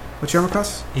swing. What's your armor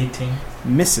class? 18.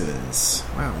 Misses.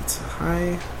 Wow, that's a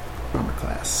high armor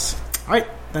class. All right,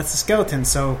 that's the skeleton.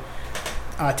 So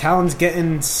Talon's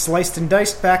getting sliced and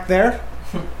diced back there,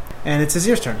 and it's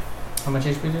Azir's turn. How much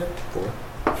HP do you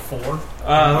have? 4.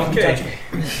 Okay.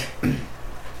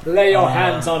 Lay your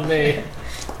hands on me.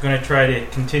 I'm going to try to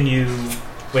continue.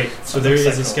 Wait, so there is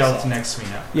a skeleton next to me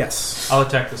now. Yes. I'll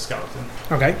attack the skeleton.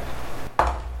 Okay.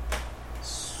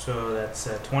 So that's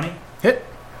 20. Hit.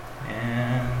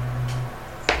 And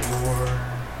for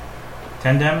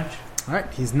 10 damage. All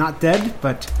right, he's not dead,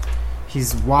 but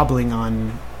he's wobbling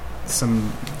on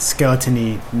some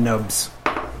skeleton-y nubs.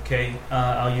 Okay,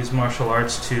 I'll use martial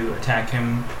arts to attack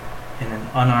him in an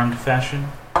unarmed fashion.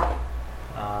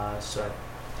 So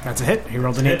That's a hit. He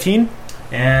rolled an Hit. 18.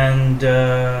 and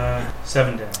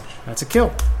 7 damage. That's a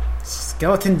kill.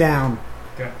 Skeleton down.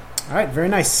 Okay. All right, very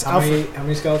nice. How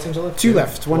many skeletons are left? 2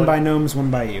 left. One by Gnomes,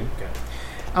 one by you. Okay.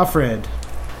 Alfred,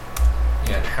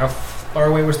 Yeah, how far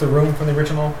away was the room from the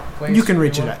original place? you can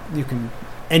reach you it. were? You can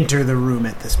enter the room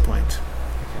at this point.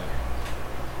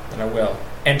 Then I will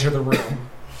enter the room.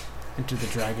 Enter the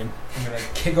dragon. I'm going to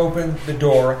kick open the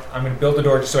door. I'm going to build the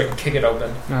door just so I can kick it open.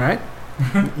 All right.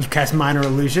 You cast minor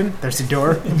illusion. There's a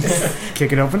door.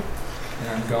 Kick it open. And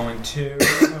I'm going to... I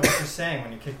don't know what you're saying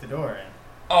when you kick the door in.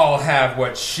 I'll have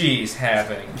what she's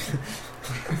having.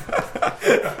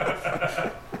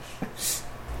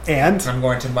 And I'm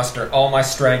going to muster all my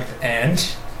strength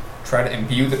and try to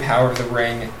imbue the power of the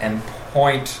ring and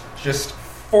just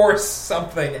force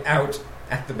something out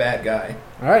at the bad guy.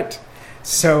 all right.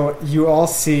 So you all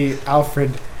see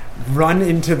Alfred run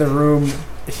into the room,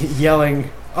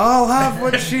 yelling, "I'll have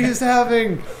what she's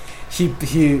having." He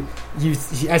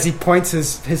as he points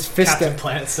his fist Captain at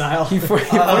Planet style. he points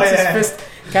his fist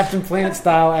Captain Planet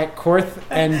style at Korth,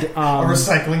 and A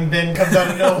recycling bin comes out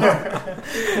of nowhere.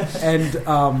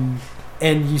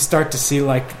 and you start to see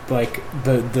like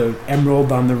the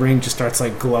emerald on the ring just starts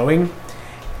like glowing,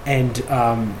 and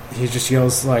he just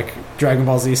yells like Dragon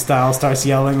Ball Z style, starts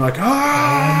yelling like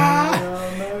ah,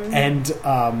 and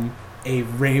a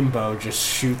rainbow just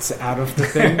shoots out of the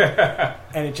thing,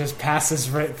 and it just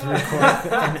passes right through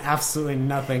Korth, and absolutely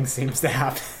nothing seems to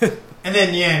happen. And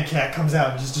then Yan Cat comes out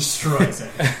and just destroys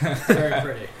it. Very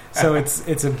pretty. So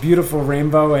it's a beautiful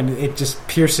rainbow, and it just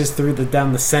pierces through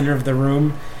down the center of the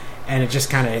room, and it just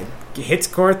kind of hits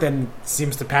Korth and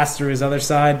seems to pass through his other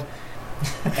side.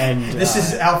 And This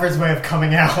is Alfred's way of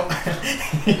coming out.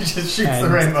 He just shoots the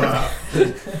rainbow out.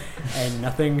 and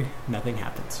nothing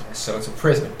happens. So it's a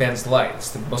prism. It bends light.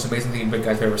 It's the most amazing thing you big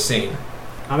guys have ever seen.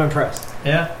 I'm impressed.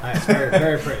 Yeah. It's very,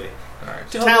 very pretty. All right.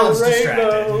 Talon's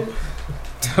distracted.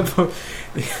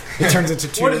 It turns into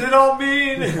 2. What does it all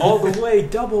mean? All the way,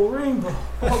 double rainbow.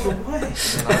 All the way.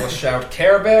 And I will shout,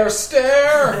 Care Bear,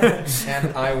 stare!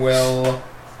 And I will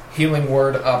healing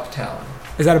word up Talon.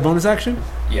 Is that a bonus action?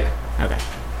 Yeah. Okay.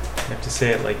 You have to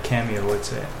say it like Cameo would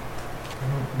say it. I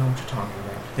don't know what you're talking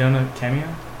about. You don't know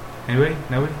Cameo? Anybody?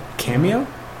 Nobody? Cameo?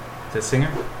 The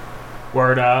singer?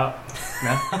 Word up.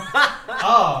 No?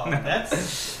 Oh,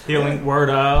 that's... Healing word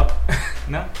up.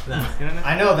 No? No. You don't know?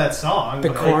 I know that song. The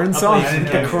but corn I'll song? play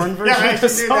it. The corn version Yeah, I of the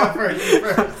should do that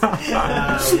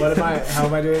song? first. What am I? How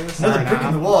am I doing this? Another brick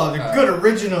in the wall. The Uh, good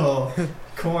original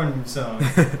corn song. You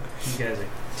guys are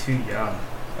too young.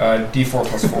 D4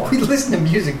 plus 4. We listen to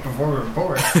music before we were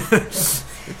born.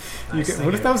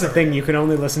 What if that was a thing? You could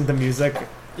only listen to music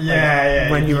Yeah.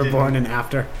 when you were didn't- born and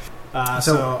after.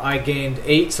 So I gained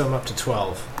 8, so I'm up to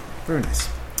 12. Very nice.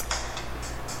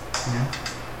 Yeah.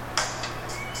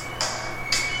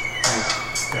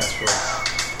 Fast forward.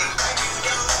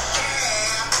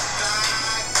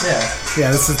 Yeah.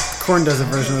 Yeah, this is Korn does a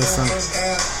version of this song. Do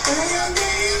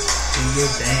your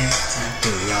dance. Do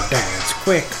your dance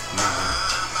quick.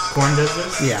 Korn does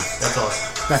this? Yeah, That's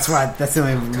awesome. that's the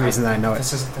only reason that I know it.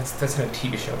 That's in a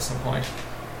TV show at some point.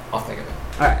 I'll think of it.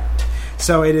 All right.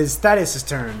 So it is Thaddeus'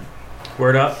 turn.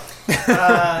 Word up.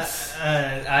 I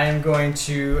am going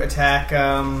to attack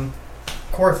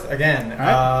Korth again.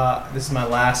 Alright. This is my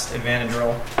last advantage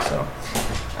roll. So,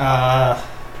 I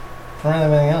don't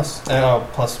have anything else. Oh,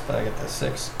 plus, but I get the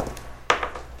 6.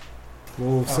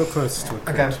 Whoa, so close to a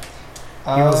crit. Okay.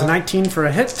 He rolls a 19 for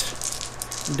a hit.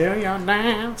 Do your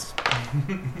dance.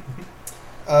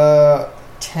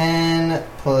 10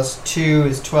 plus 2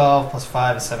 is 12, plus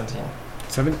 5 is 17.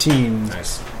 17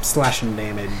 Nice. slashing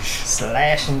damage.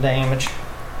 Slashing damage.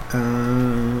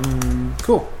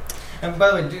 Cool. And by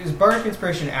the way, is Bardic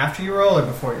Inspiration after you roll or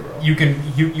before you roll? You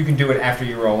can do it after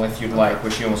you roll if you'd like,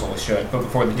 which you almost always should, but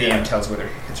before the DM tells whether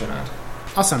it hits or not.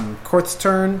 Awesome. Korth's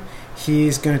turn.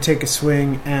 He's going to take a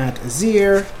swing at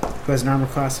Azir, who has an armor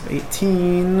class of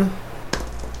 18.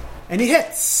 And he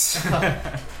hits! Alright,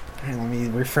 let me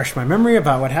refresh my memory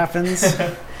about what happens.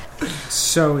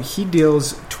 So he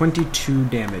deals 22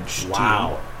 damage.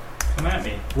 Wow. Come at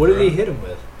me. What did he hit him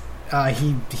with?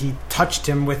 He touched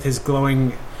him with his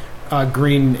glowing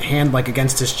green hand, like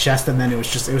against his chest, and then it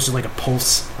was just like a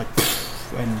pulse, like,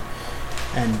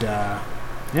 and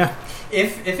yeah.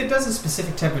 If it does a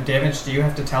specific type of damage, do you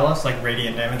have to tell us, like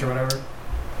radiant damage or whatever?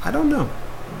 I don't know.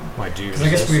 Why do you? Because I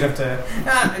guess we'd have to.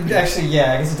 Actually,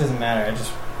 yeah. I guess it doesn't matter. I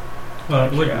just. Well,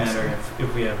 it wouldn't matter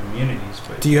if we have immunities.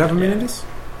 But Do you have immunities?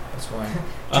 That's why.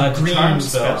 to green charm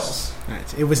spells.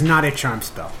 Right. It was not a charm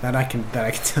spell. That I can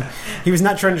tell. He was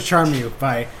not trying to charm you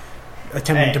by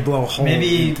attempting Hey, to blow a hole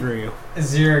maybe- through you.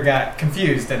 Azir got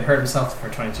confused and hurt himself for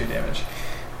 22 damage.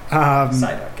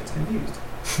 Psyduck gets confused.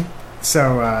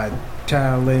 So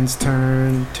Talon's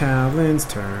turn. It's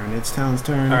Talon's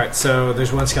turn. All right, so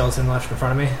there's one skeleton left in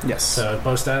front of me. Yes. So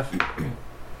bow staff.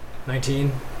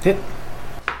 19. Hit.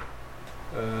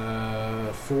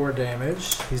 4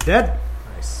 damage. He's dead.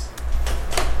 Nice.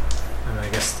 And I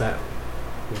guess that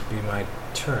would be my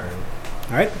turn.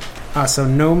 All right. So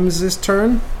Gnome's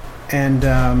turn, and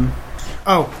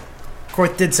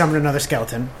Korth did summon another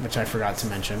skeleton, which I forgot to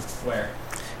mention. Where?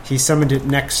 He summoned it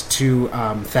next to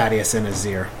Thaddeus and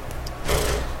Azir.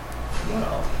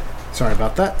 Well. Sorry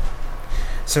about that.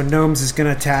 So Gnomes is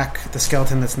going to attack the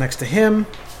skeleton that's next to him.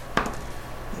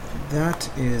 That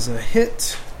is a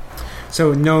hit.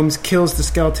 So Gnomes kills the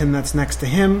skeleton that's next to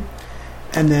him,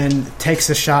 and then takes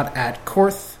a shot at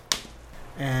Korth,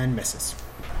 and misses.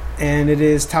 And it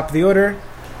is top of the order,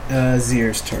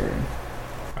 Azir's turn.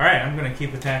 All right, I'm going to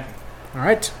keep attacking. All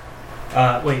right.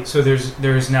 Wait, so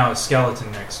there is now a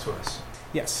skeleton next to us.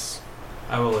 Yes.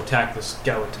 I will attack the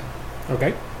skeleton.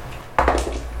 Okay.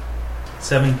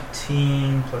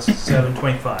 17 plus 7,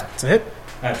 25. It's a hit.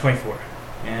 24.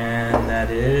 And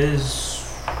that is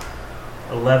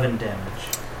 11 damage.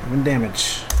 1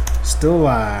 damage. Still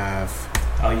alive.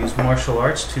 I'll use martial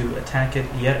arts to attack it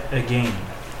yet again.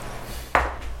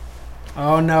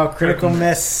 Oh no, critical Critical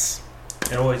miss.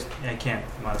 I can't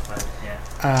modify it.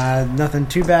 Yeah. Nothing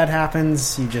too bad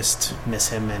happens. You just miss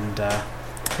him, and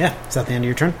yeah, is that the end of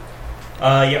your turn?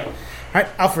 Yep. All right,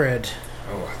 Alfred.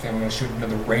 Oh, I think I'm going to shoot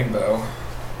another rainbow.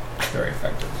 Very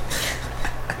effective.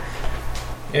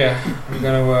 Yeah, I'm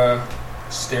going to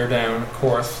stare down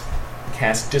Korth,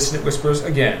 cast Dissonant Whispers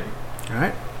again. All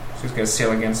right. So he's going to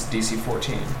sail against DC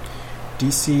 14.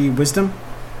 DC Wisdom.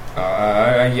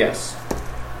 Yes.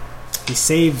 He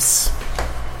saves.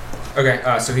 Okay,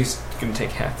 so he's going to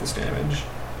take half this damage.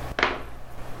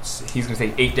 So he's going to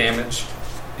take 8 damage.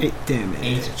 8 damage.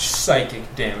 8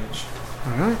 psychic damage.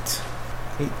 All right.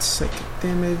 8 psychic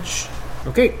damage.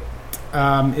 Okay.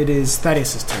 It is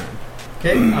Thaddeus' turn.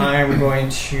 Okay, I'm going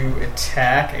to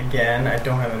attack again. I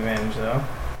don't have advantage though.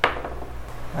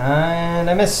 And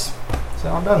I miss.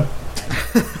 So I'm done.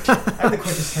 I have the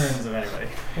quickest turns of anybody.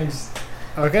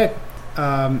 Okay.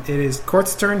 It is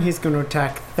Korth's turn. He's going to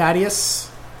attack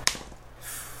Thaddeus.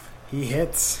 He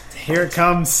hits. Here it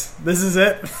comes. This is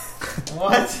it.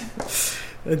 What?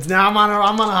 It's now I'm on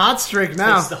a hot streak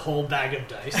now. That's the whole bag of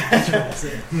dice. That's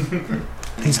it.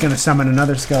 He's going to summon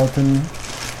another skeleton.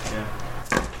 Yeah.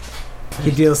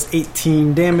 He deals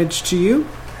 18 damage to you.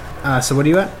 So what are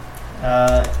you at?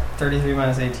 33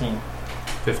 minus 18.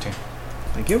 15.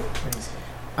 Thank you.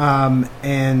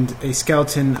 And a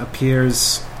skeleton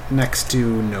appears next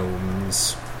to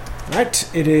Gnomes. Alright,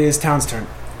 it is Town's turn.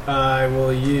 I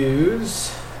will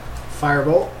use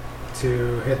Firebolt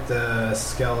to hit the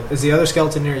skeleton. Is the other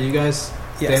skeleton near you guys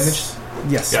damaged?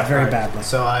 Yes, Yeah, very Alright, badly.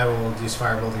 So I will use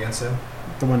Firebolt against him.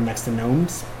 The one next to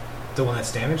Gnomes? The one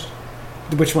that's damaged?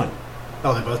 Which one?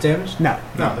 Oh, they're both damaged? No.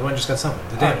 No, the one just got summoned.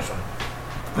 The damaged one.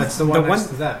 That's the one next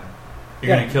to them.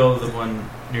 You're going to kill the one.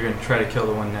 You're going to try to kill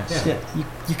the one next. Yeah,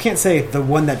 you can't say the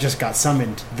one that just got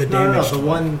summoned, the damaged the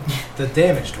one, the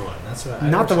damaged one. That's what.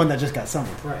 Not the one that just got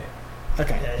summoned. Right.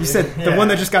 Okay, Yeah, you said the yeah. one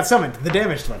that just got summoned, the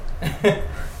damaged one.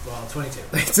 Well, 22.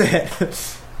 That's it.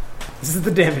 This is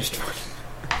the damaged one.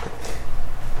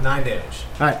 9 damage.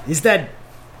 Alright, he's dead.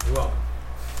 You're welcome.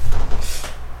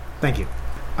 Thank you.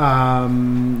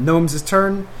 Gnomes'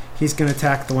 turn. He's going to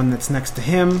attack the one that's next to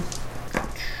him.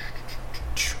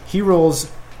 He rolls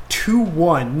 2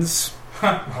 1s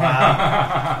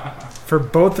Wow. for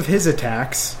both of his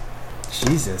attacks.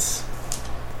 Jesus.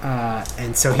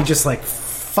 And so he just like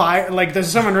fire, like there's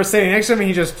someone standing next to him, and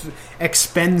he just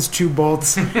expends 2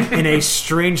 bolts in a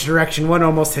strange direction. One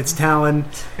almost hits Talon,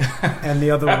 and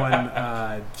the other one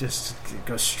just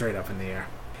goes straight up in the air.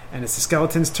 And it's the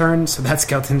skeleton's turn, so that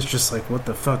skeleton's just like, what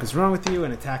the fuck is wrong with you?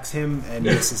 And attacks him, and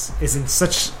is in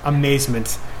such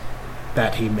amazement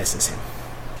that he misses him.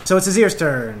 So it's Azir's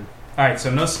turn. Alright, so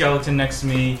no skeleton next to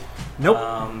me. Nope.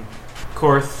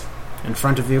 Korth In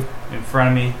front of you. in front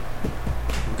of me.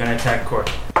 I'm going to attack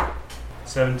Korth.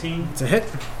 17. It's a hit.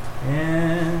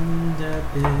 And that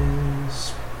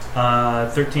is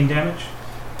 13 damage.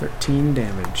 13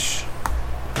 damage.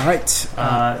 Alright.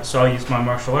 So I'll use my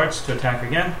martial arts to attack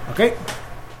again. Okay.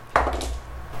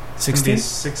 16.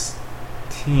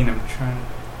 16. I'm trying.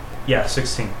 Yeah,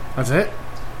 16. That's it.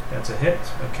 That's a hit.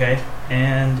 Okay.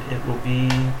 And it will be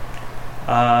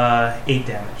 8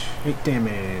 damage. 8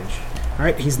 damage.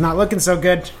 Alright, he's not looking so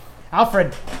good.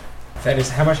 Alfred. Thaddeus,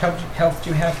 how much health do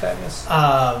you have, Thaddeus?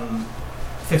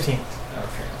 15. Okay,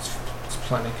 that's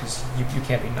plenty, because you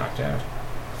can't be knocked out.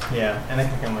 Yeah, and I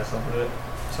can kill myself with it.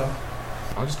 So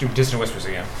I'll just do Distant Whispers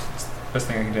again. That's the best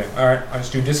thing I can do. Alright, I'll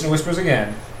just do Distant Whispers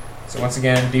again. So once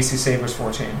again, DC save versus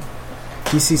 14.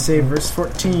 DC save versus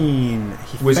 14.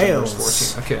 He Wisdom fails.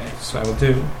 versus 14. Okay, so I will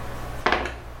do...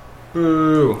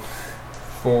 Ooh.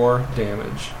 4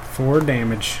 damage. 4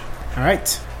 damage.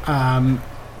 Alright.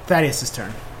 Thaddeus'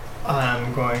 turn.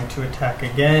 I'm going to attack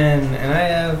again, and I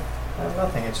have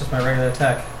nothing. It's just my regular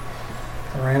attack.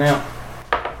 I ran out.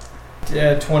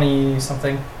 Yeah, 20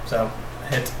 something. So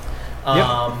hit.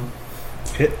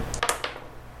 Hit.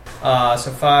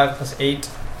 So 5 plus 8,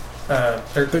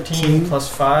 13 plus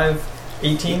 5,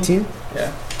 18. 18.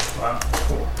 Yeah. Wow.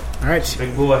 Cool. Alright.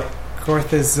 Big boy.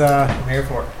 Korth is, I'm here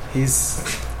for it. he's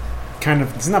kind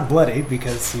of, he's not bloody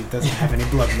because he doesn't have any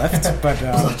blood left, but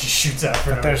Blood just shoots out.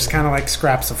 but there's kind of like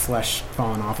scraps of flesh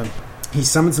falling off him. He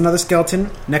summons another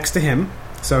skeleton next to him,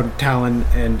 so Talon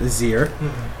and Azir.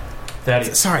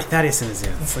 Thaddeus. Sorry, Thaddeus and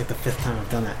Azir. That's like the 5th time I've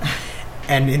done that.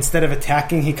 And instead of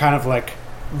attacking, he kind of like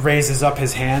raises up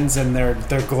his hands, and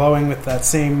they're glowing with that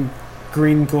same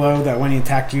green glow that when he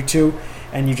attacked you two,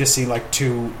 and you just see like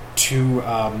two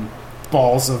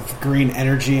balls of green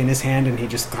energy in his hand, and he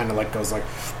just kind of like goes like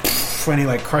when he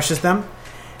like crushes them.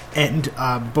 And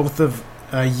both of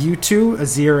you two,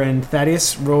 Azir and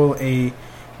Thaddeus, roll a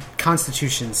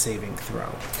Constitution saving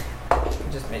throw.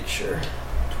 Just make sure.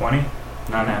 20.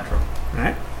 Not natural. All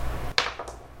right.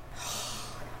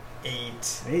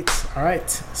 8. 8. All right.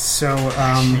 So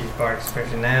Jeez, Bard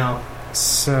expression now.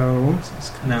 so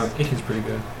No, 18's pretty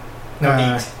good. No,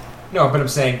 8. No, but I'm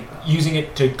saying using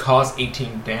it to cause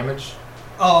 18 damage.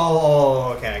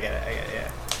 Oh, okay, I get it,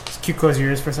 yeah. just keep close your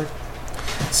ears for a sec.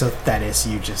 So Thaddeus,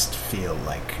 you just feel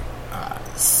like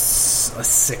a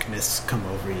sickness come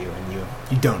over you, and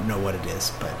you don't know what it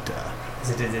is, but Is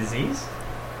it a disease?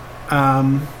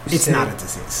 it's not a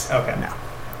disease. Okay. No,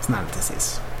 it's not a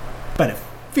disease, but it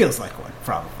feels like one,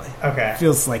 probably. Okay. It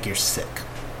feels like you're sick.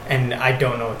 And I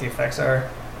don't know what the effects are.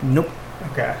 Nope.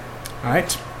 Okay. All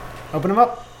right, open them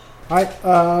up. All right.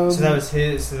 So that was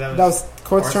his. So that was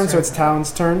Korth's turn, so it's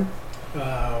Talon's turn.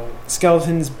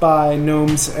 Skeletons by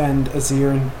Gnomes and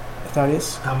Azir and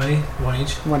Thaddeus. How many? One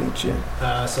each? One each,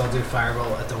 yeah. So I'll do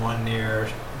Firebolt at the one near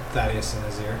Thaddeus and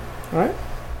Azir. All right.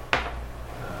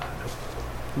 Nope.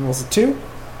 Rolls a 2.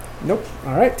 Nope.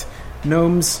 All right.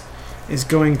 Gnomes is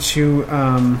going to,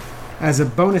 as a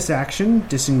bonus action,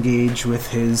 disengage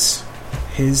with his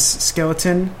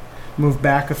skeleton, move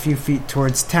back a few feet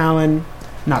towards Talon,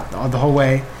 not the whole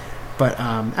way, but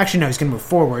actually no, he's going to move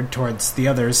forward towards the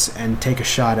others and take a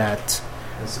shot at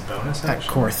This is a bonus at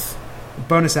action? Korth.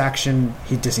 Bonus action,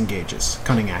 he disengages.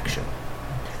 Cunning action,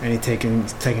 and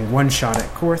he's taking one shot at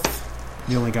Korth.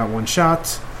 He only got one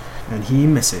shot, and he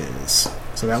misses.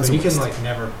 So that was So a he can waste. like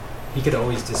never... He could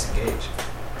always disengage.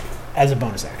 As a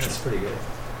bonus action. That's pretty good.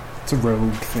 It's a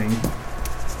rogue thing.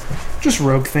 Just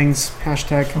rogue things.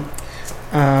 Hashtag.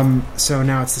 So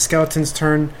now it's the skeleton's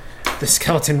turn. The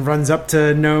skeleton runs up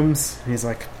to Gnomes. And he's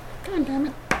like, God damn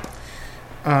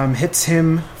it. Hits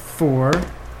him for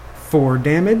 4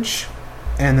 damage.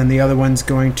 And then the other one's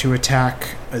going to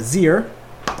attack Azir.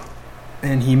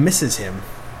 And he misses him.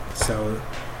 So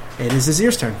it is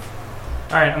Azir's turn.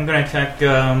 Alright, I'm going to attack,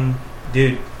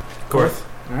 dude. Korth.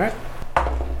 Alright.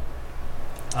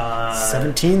 17.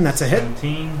 17, that's a hit.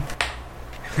 17.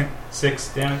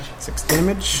 6 damage. 6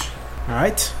 damage.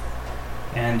 Alright.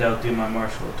 And I'll do my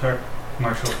martial tarts.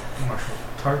 Martial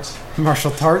Tarts.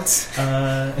 Pop-Tarts.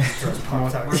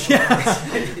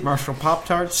 Martial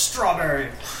Pop-Tarts. Strawberry.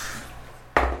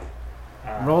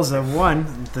 Rolls a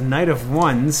 1. The Knight of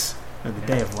Ones. Or the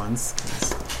Day of Ones.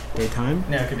 Daytime.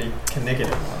 No, it could be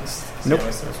negative ones. Nope.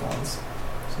 There's ones.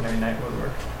 So maybe night would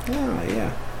work. Oh,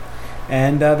 yeah.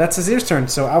 And that's Azir's turn,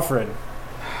 so Alfred.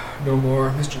 No more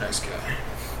Mr. Nice Guy.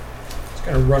 Just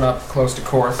gonna run up close to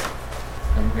Korth.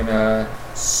 I'm gonna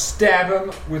stab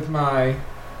him with my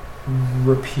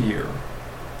rapier.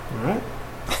 Alright.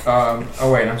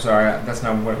 Oh wait, I'm sorry. That's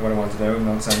not what I wanted to do.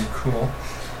 That sounded cool.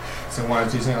 So I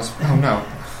wanted to do something else. Oh no.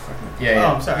 Yeah.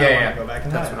 Oh, I'm sorry. I want to go back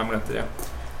and That's hide. what I'm gonna have to do.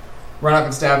 Run up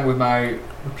and stab him with my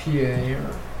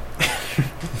rapier.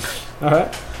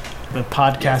 Alright. The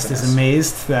podcast Yes, is yes.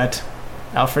 amazed that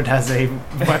Alfred has a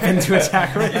weapon to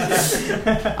attack with.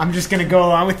 I'm just going to go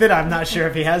along with it. I'm not sure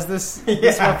if he has this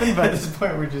weapon, At but this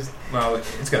point, we're just. Well,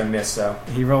 it's gonna miss, so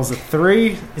he rolls a 3.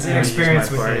 He's I'm gonna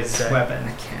inexperienced use my with bard his attack. weapon.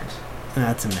 I can't.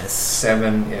 That's a miss.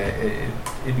 7. Yeah,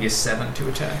 it'd be a 7 to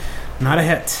attack. Not a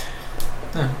hit.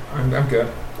 No, I'm good.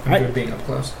 I'm Right. good being up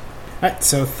close. Alright,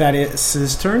 so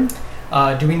Thaddeus' turn.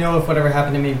 Do we know if whatever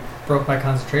happened to me broke my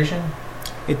concentration?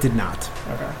 It did not.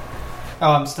 Okay.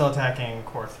 Oh, I'm still attacking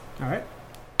Korth. Alright.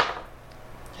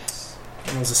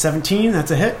 Rolls a 17.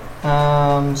 That's a hit.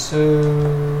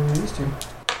 So these two.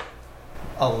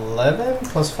 11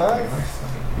 plus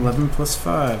 5. 11 plus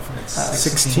 5. That's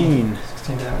 16. 16.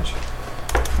 16 damage.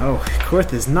 Oh,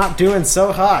 Korth is not doing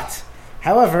so hot.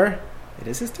 However, it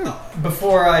is his turn.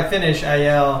 Before I finish, I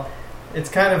yell, it's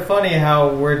kind of funny how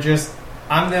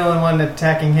I'm the only one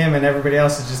attacking him and everybody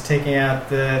else is just taking out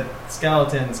the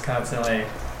skeletons constantly.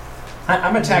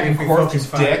 I'm attacking Maybe Korth, focus you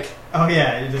fire. dick. Oh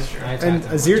yeah, you just sure. And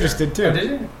Azir just did too. Oh, did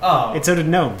you? Oh. And so did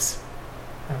gnomes.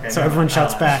 Okay, So never everyone mind.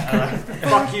 shouts I back. lied.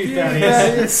 Fuck you,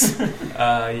 Thaddeus.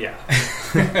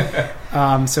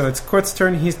 Yeah. So it's Korth's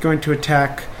turn. He's going to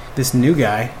attack this new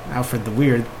guy, Alfred the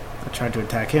Weird. I tried to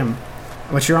attack him.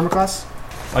 What's your armor class?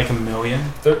 Like a million.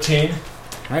 13.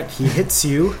 Alright, he hits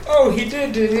you. Oh, he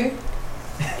did he?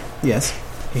 Yes.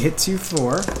 He hits you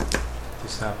for...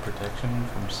 Just have protection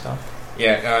from stuff.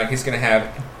 Yeah, he's gonna have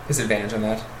disadvantage on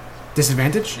that.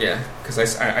 disadvantage. Yeah, because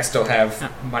I still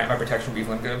have my protection from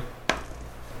evil and good.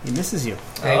 He misses you.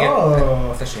 Dang it. Oh.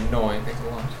 That's actually annoying. Thanks a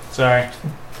lot. Sorry.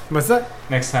 What's that?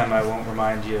 Next time I won't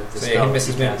remind you of the So, yeah, spell he that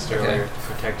misses you me. cast Okay. earlier to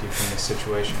protect you from this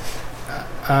situation.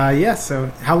 Yeah, so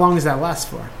how long does that last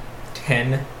for?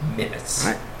 10 minutes.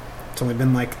 Alright. It's only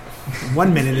been like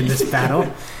 1 minute in this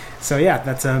battle. So yeah,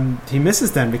 that's he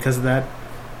misses then because of that.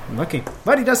 Lucky.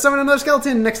 But he does summon another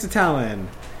skeleton next to Talon.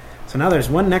 So now there's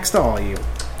one next to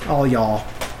all y'all.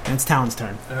 And it's Talon's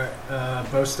turn.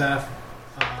 Alright, bow staff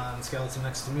on skeleton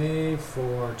next to me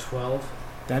for 12.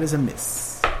 That is a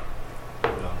miss.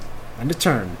 Hold on. And a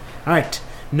turn. Alright.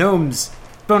 Gnomes.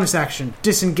 Bonus action.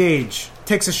 Disengage.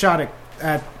 Takes a shot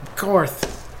at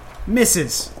Korth.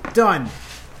 Misses. Done.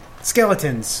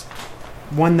 Skeletons.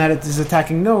 One that is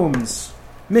attacking gnomes.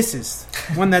 Misses.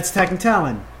 One that's attacking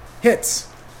Talon. Hits.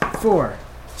 4.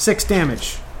 6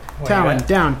 damage. What Talon you got?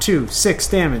 down 2. 6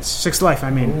 damage. 6 life,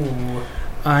 I mean. Ooh.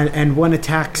 And one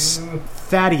attacks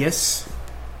Thaddeus.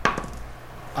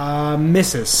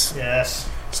 Misses. Yes.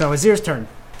 So Azir's turn.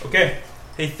 Okay.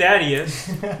 Hey, Thaddeus,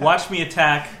 watch me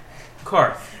attack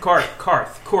Korth.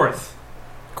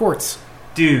 Quartz.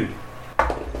 Dude.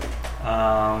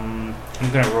 I'm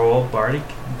going to roll Bardic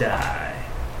Die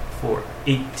for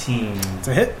 18. It's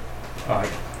a hit. Oh, I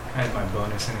had my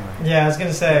bonus anyway. Yeah, I was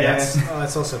gonna say. Yes. Oh,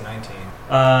 that's also 19.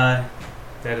 That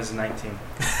is a 19.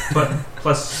 But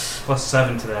plus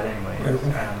 7 to that anyway. I don't know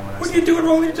what What are you doing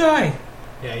rolling your die?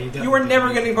 Yeah, You are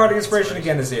never getting Bardic Inspiration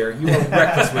again, Azir. You are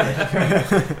reckless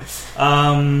with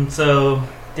it. So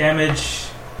damage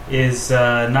is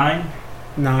 9.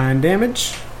 9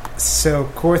 damage. So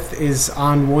Korth is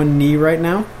on one knee right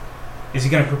now. Is he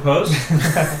going to propose?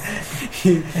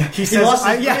 He says, lost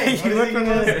his yeah, brain. he What is looked he on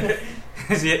gonna- the-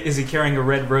 is he carrying a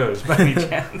red rose by any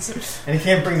chance? And he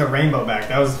can't bring the rainbow back.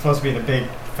 That was supposed to be the big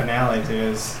finale to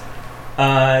his.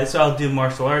 So I'll do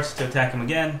martial arts to attack him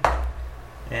again.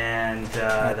 And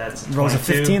that's rolls a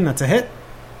 22. 15. That's a hit.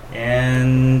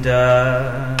 And 5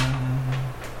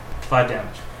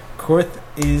 damage. Korth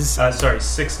is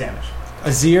 6 damage.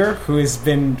 Azir, who has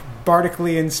been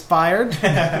bardically inspired.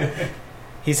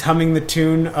 He's humming the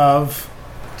tune of...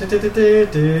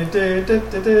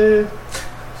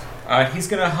 He's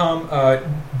going to hum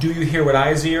Do You Hear What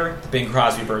I Hear? The Bing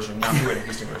Crosby version, not the Whitney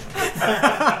Houston version.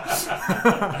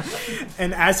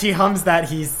 And as he hums that,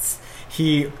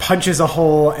 he punches a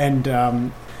hole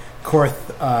and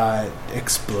Korth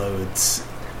explodes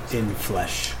in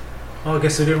flesh. Well, I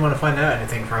guess we didn't want to find out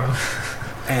anything from him.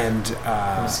 And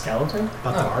From a skeleton?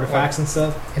 About the artifacts and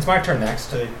stuff. It's my turn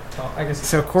next. I guess.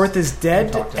 so Korth is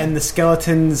dead, Talk to him. and the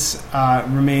skeleton's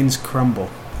remains crumble.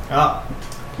 Ah.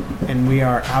 And we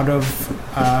are out of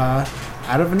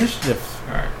out of initiative.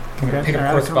 All right. I'm going to pick Or up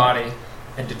out of Korth's combat. body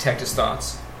and detect his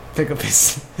thoughts. Pick up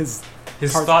his His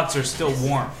Part- thoughts are still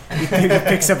warm. he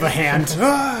picks up a hand.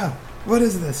 Ah, what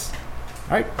is this?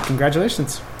 All right,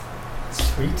 congratulations.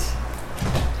 Sweet.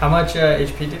 How much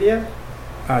HP did he have?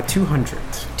 200.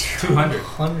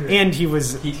 200. And he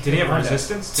was Did he have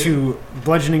resistance too? to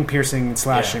bludgeoning, piercing, and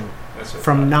slashing That's what I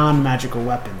from thought. non-magical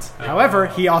weapons. However,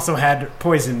 he also had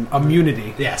poison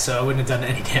immunity. Yeah, so I wouldn't have done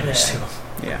any damage to him.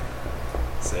 Yeah.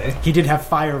 See? He did have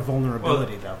fire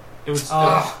vulnerability, though. It was.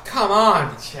 Oh, come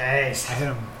on! Jeez. I hit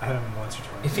him once or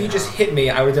twice. If he just hit me,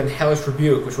 I would have done Hellish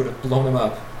Rebuke, which would have blown him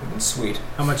up. It would have been sweet.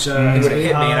 How much? He would have hit me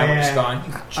and I would yeah. have gone,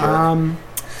 you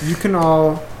jerk. You can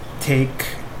all take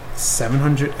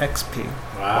 700 XP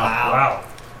Wow.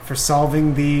 for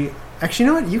solving the. Actually,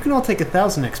 you know what? You can all take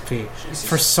 1,000 XP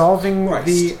for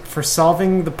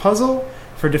solving the puzzle,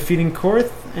 for defeating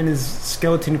Korth and his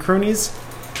skeleton cronies,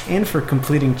 and for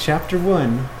completing Chapter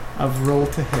 1 of Roll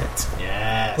to Hit.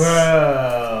 Yes.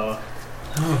 Whoa.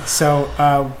 So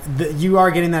you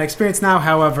are getting that experience now.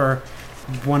 However,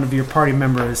 one of your party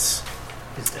members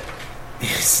He's dead.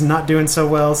 is not doing so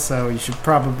well, so you should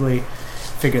probably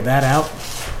figure that out.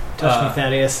 Touch me,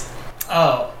 Thaddeus.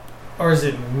 Oh. Or is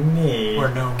it me? Or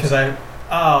gnomes. Because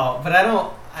but I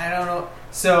don't know.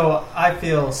 So I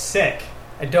feel sick.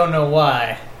 I don't know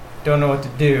why. Don't know what to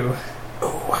do.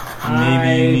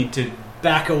 Maybe you need to.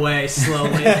 Back away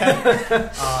slowly.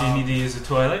 Do you need to use the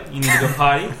toilet? You need to go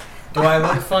potty? Do I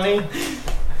look funny?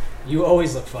 You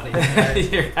always look funny.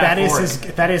 You're half orc.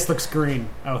 Thaddeus looks green.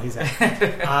 Oh, he's out.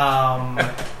 Can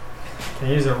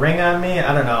I use a ring on me?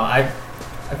 I don't know. I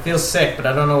feel sick, but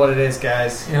I don't know what it is,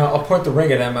 guys. You know, I'll point the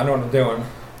ring at him. I know what I'm doing.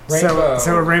 Rainbow.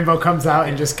 So a rainbow comes out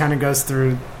and just kind of goes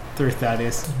through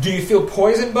Thaddeus. Do you feel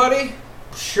poison, buddy?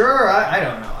 Sure, I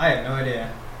don't know. I have no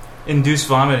idea. Induce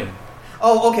vomiting.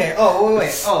 Oh, okay. Oh,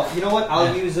 wait. Oh, you know what?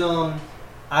 I'll use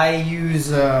I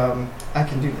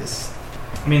can do this.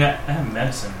 I mean, I have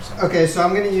medicine or something. Okay, so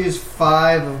I'm gonna use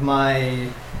 5 of my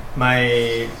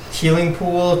healing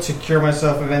pool to cure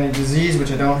myself of any disease,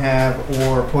 which I don't have,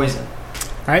 or poison.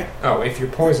 All right. Oh, if you're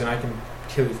poison, I can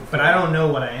kill you. But I don't know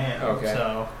what I am. Okay.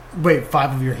 So Wait,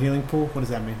 5 of your healing pool? What does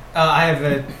that mean? I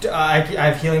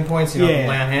have healing points. You know, Yeah.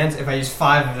 lay on hands. If I use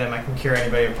 5 of them, I can cure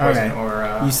anybody of poison Okay.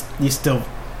 or. You still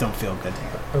don't feel good.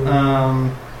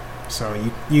 So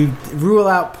you rule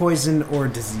out poison or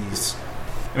disease.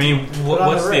 I mean, Put on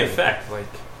what's the the ring. effect? Like,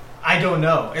 I don't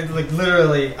know. It, like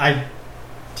literally,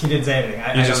 he didn't say anything.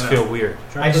 I you just don't know. feel weird.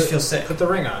 I just feel sick. Put the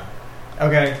ring on.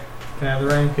 Okay. Can I have the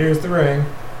ring? Here's the ring.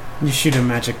 You shoot a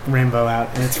magic rainbow out,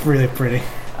 and it's really pretty.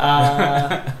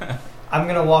 I'm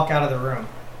gonna walk out of the room.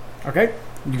 Okay.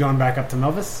 You going back up to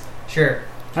Melvis? Sure.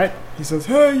 All right. He says,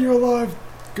 "Hey, you're alive.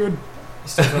 Good." You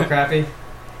still feel crappy?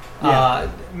 Yeah.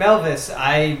 Melvis,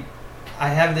 I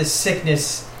have this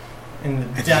sickness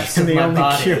in the depths And of the my only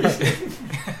body. cure-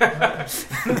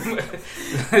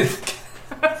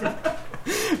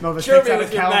 Melvis Cure takes me out a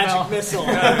with your cowbell. magic missile.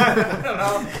 I don't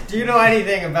know. Do you know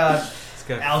anything about It's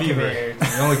got alchemy? fever.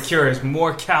 The only cure is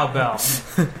more cowbell.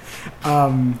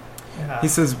 He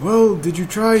says, "Well, did you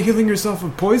try healing yourself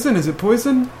of poison? Is it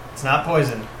poison? It's not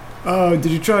poison. Did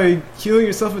you try healing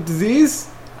yourself of disease?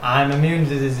 I'm immune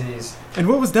to disease. And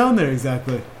what was down there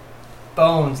exactly?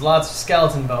 Bones, lots of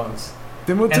skeleton bones,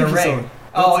 Then what and a took you so ring. long?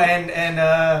 Oh,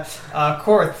 That's and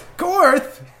Korth.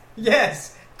 Korth!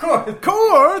 Yes, Korth.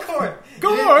 Korth! Korth.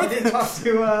 Korth! You didn't talk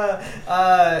to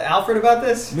Alfred about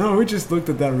this? No, we just looked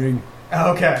at that ring.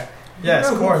 Okay.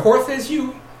 Yes, You know Korth. who Korth is,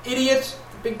 you idiot?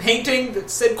 Big painting that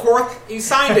said Korth. He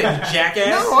signed it, you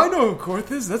jackass. No, I know who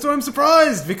Korth is. That's why I'm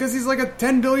surprised, because he's like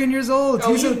 10 billion years old.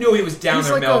 Oh, you knew he was down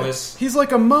there, Melvis. He's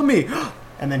like a mummy.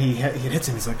 And then he hits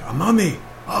him. He's like, a mummy.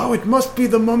 Oh, it must be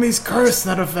the mummy's curse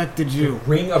that affected you.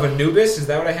 Ring of Anubis, is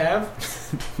that what I have?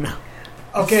 No.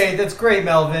 Okay, that's great,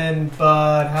 Melvin,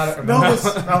 but how do...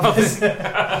 Melvis.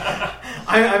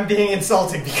 I'm being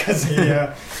insulted because he...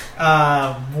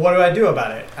 what do I do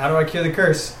about it? How do I cure the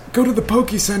curse? Go to the Poke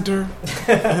Center.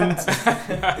 And,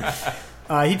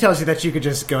 he tells you that you could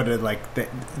just go to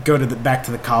back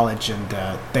to the college, and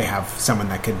they have someone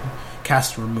that could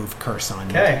cast remove curse on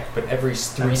you. Okay. But every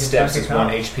 3 Time steps to is come.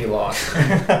 1 HP loss.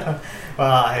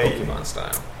 Well, hey, Pokemon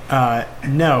style.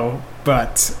 No,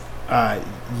 but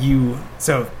you.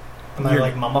 So am I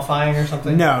like mummifying or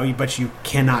something? no, but you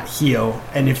cannot heal,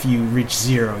 and if you reach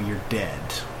 0, you're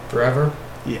dead. Forever?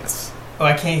 Yes, Oh,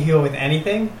 I can't heal with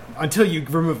anything? until you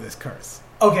remove this curse.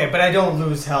 Okay, but I don't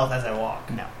lose health as I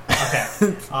walk. No. Okay.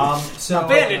 So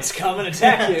Bandits come and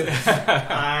attack you.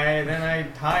 I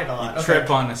hide a lot. You Okay.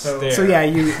 trip on a So- stair. So yeah,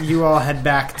 you all head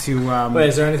back to. Wait,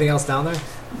 is there anything else down there?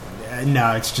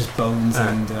 No, it's just bones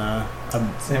and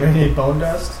Does anybody need bone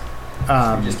dust? We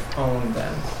just own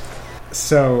them.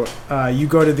 So you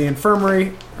go to the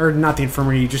infirmary, or not the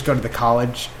infirmary, you just go to the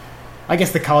college. I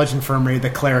guess the college infirmary, the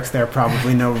clerics there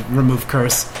probably know remove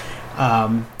curse.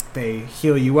 They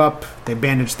heal you up, they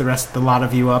bandage the lot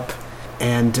of you up,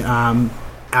 and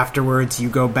afterwards you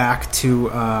go back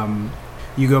to...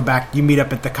 you meet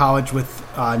up at the college with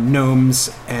Gnomes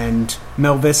and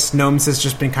Melvis. Gnomes has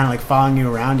just been kind of like following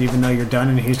you around even though you're done,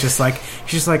 and he's just like,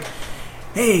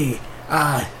 hey,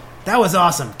 that was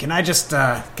awesome. Can I just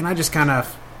kind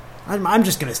of... I'm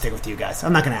just going to stick with you guys.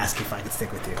 I'm not going to ask you if I can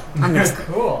stick with you.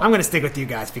 Cool. I'm going to stick with you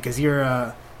guys because you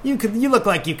look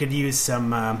like you could use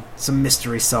some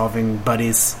mystery solving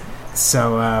buddies.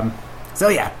 So I'm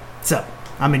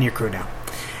in your crew now.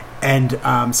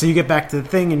 And so you get back to the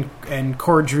thing, and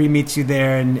Cordry meets you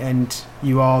there, and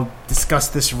you all discuss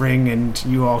this ring, and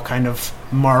you all kind of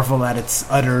marvel at its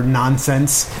utter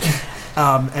nonsense.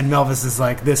 And Melvis is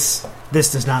like, this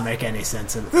does not make any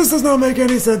sense. This does not make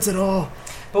any sense at all.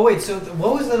 But wait, so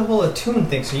what was that whole attune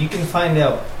thing? So you can find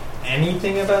out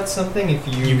anything about something if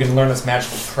You can learn its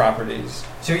magical properties.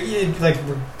 So like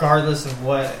regardless of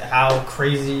how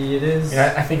crazy it is.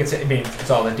 Yeah, I think it's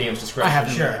all the DM's discretion. I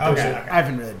haven't Okay. I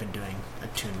haven't really been doing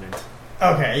attunement.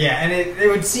 Okay, yeah, and it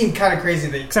would seem kind of crazy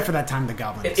that Except for that time the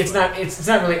goblin. It's not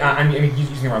really. I'm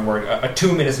using the wrong word.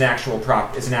 Attunement is an actual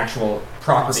property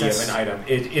Process. of an item.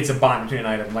 It's a bond between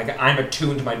an item. Like I'm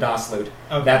attuned to my DOS loot.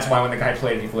 Okay. That's why when the guy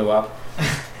played it, he blew up.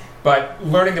 But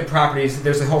learning the properties,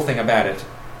 there's a whole thing about it.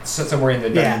 Somewhere in the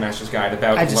Dungeon Master's Guide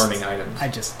about learning items. I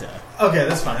just okay,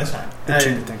 that's fine. the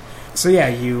attunement thing. So yeah,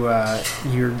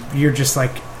 you're just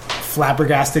like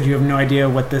flabbergasted. You have no idea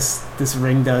what this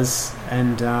ring does,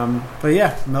 and but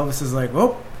yeah, Melvis is like,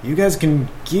 well, you guys can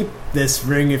keep this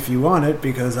ring if you want it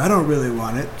because I don't really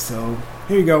want it. So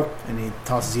here you go, and he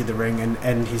tosses you the ring,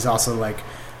 and he's also like,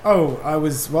 oh, I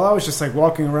was just like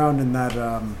walking around in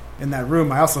that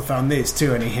room. I also found these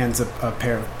too, and he hands a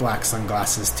pair of black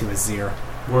sunglasses to Azir.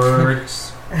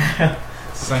 Words.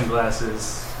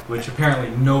 Sunglasses, which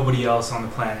apparently nobody else on the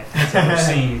planet has ever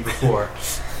seen before.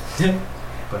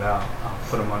 But I'll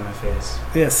put them on my face.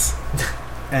 Yes,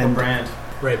 and brand.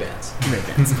 Ray-Bans.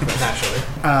 naturally.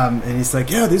 And he's like,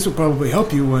 yeah, these will probably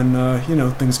help you when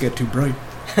things get too bright.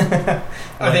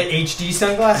 Are they HD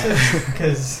sunglasses?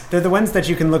 Because they're the ones that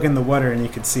you can look in the water and you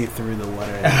can see through the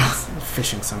water.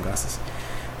 Fishing sunglasses.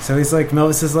 So he's like,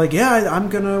 Melvis is like, yeah, I'm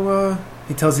gonna.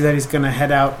 He tells you that he's gonna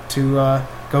head out to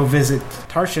go visit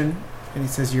Tarshan, and he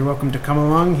says you're welcome to come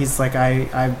along. He's like,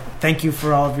 I thank you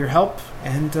for all of your help,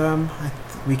 and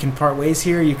we can part ways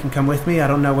here. You can come with me. I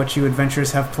don't know what you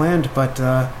adventurers have planned, but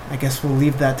I guess we'll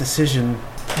leave that decision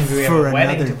maybe we have for a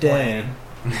wedding another to day.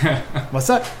 What's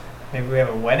that? Maybe we have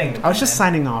a wedding. I was just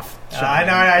signing off. I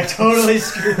know, I totally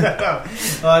screwed that up.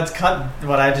 Well, let's cut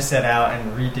what I just said out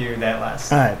and redo that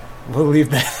last. All right, we'll leave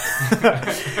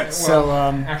that. So,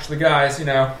 actually, guys,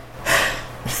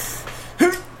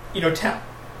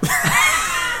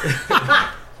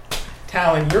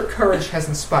 Talon, your courage has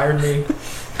inspired me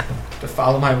to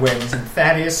follow my wings, and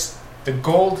Thaddeus, the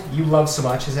gold you love so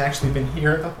much has actually been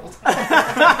here the whole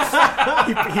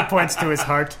time. he points to his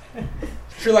heart.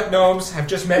 Sherlock Gnomes, I've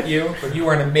just met you, but you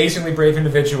are an amazingly brave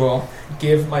individual.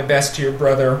 Give my best to your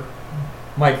brother,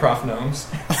 Mycroft Gnomes.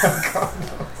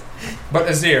 But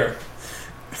Azir,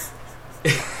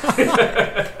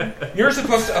 you're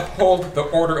supposed to uphold the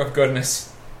order of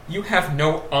goodness. You have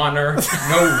no honor,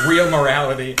 no real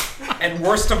morality, and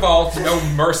worst of all, no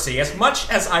mercy. As much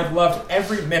as I've loved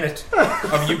every minute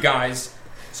of you guys,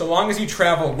 so long as you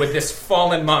travel with this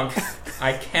fallen monk,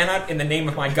 I cannot, in the name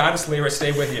of my goddess Lyra,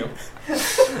 stay with you.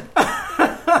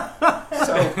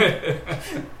 So,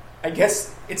 I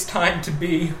guess it's time to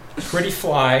be pretty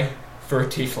fly for a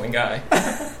tiefling guy.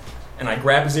 And I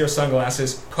grab Azir's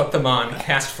sunglasses, put them on,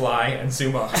 cast fly, and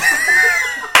zoom up.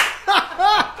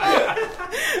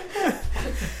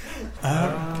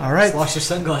 All right. Lost your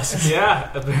sunglasses.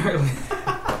 Yeah, apparently.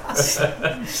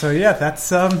 So yeah,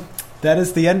 that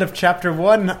is the end of chapter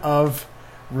 1 of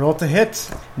Roll to Hit.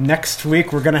 Next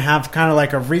week we're gonna have kind of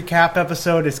like a recap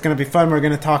episode. It's gonna be fun. We're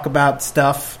gonna talk about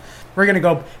stuff. We're gonna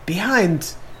go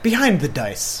behind the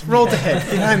dice. Roll to Hit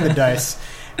behind the dice,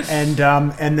 and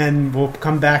then we'll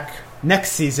come back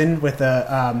next season with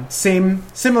a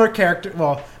similar character.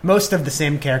 Well, most of the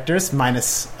same characters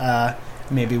minus.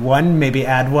 Maybe one, maybe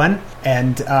add one,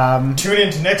 and tune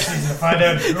in to next season to find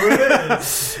out who it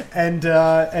is. and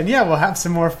yeah, we'll have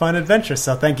some more fun adventures.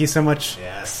 So thank you so much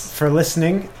for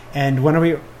listening. And when are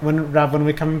we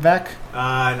coming back? In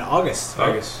August.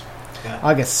 Yeah.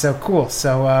 August. So cool.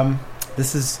 So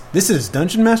this is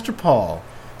Dungeon Master Paul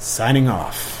signing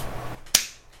off.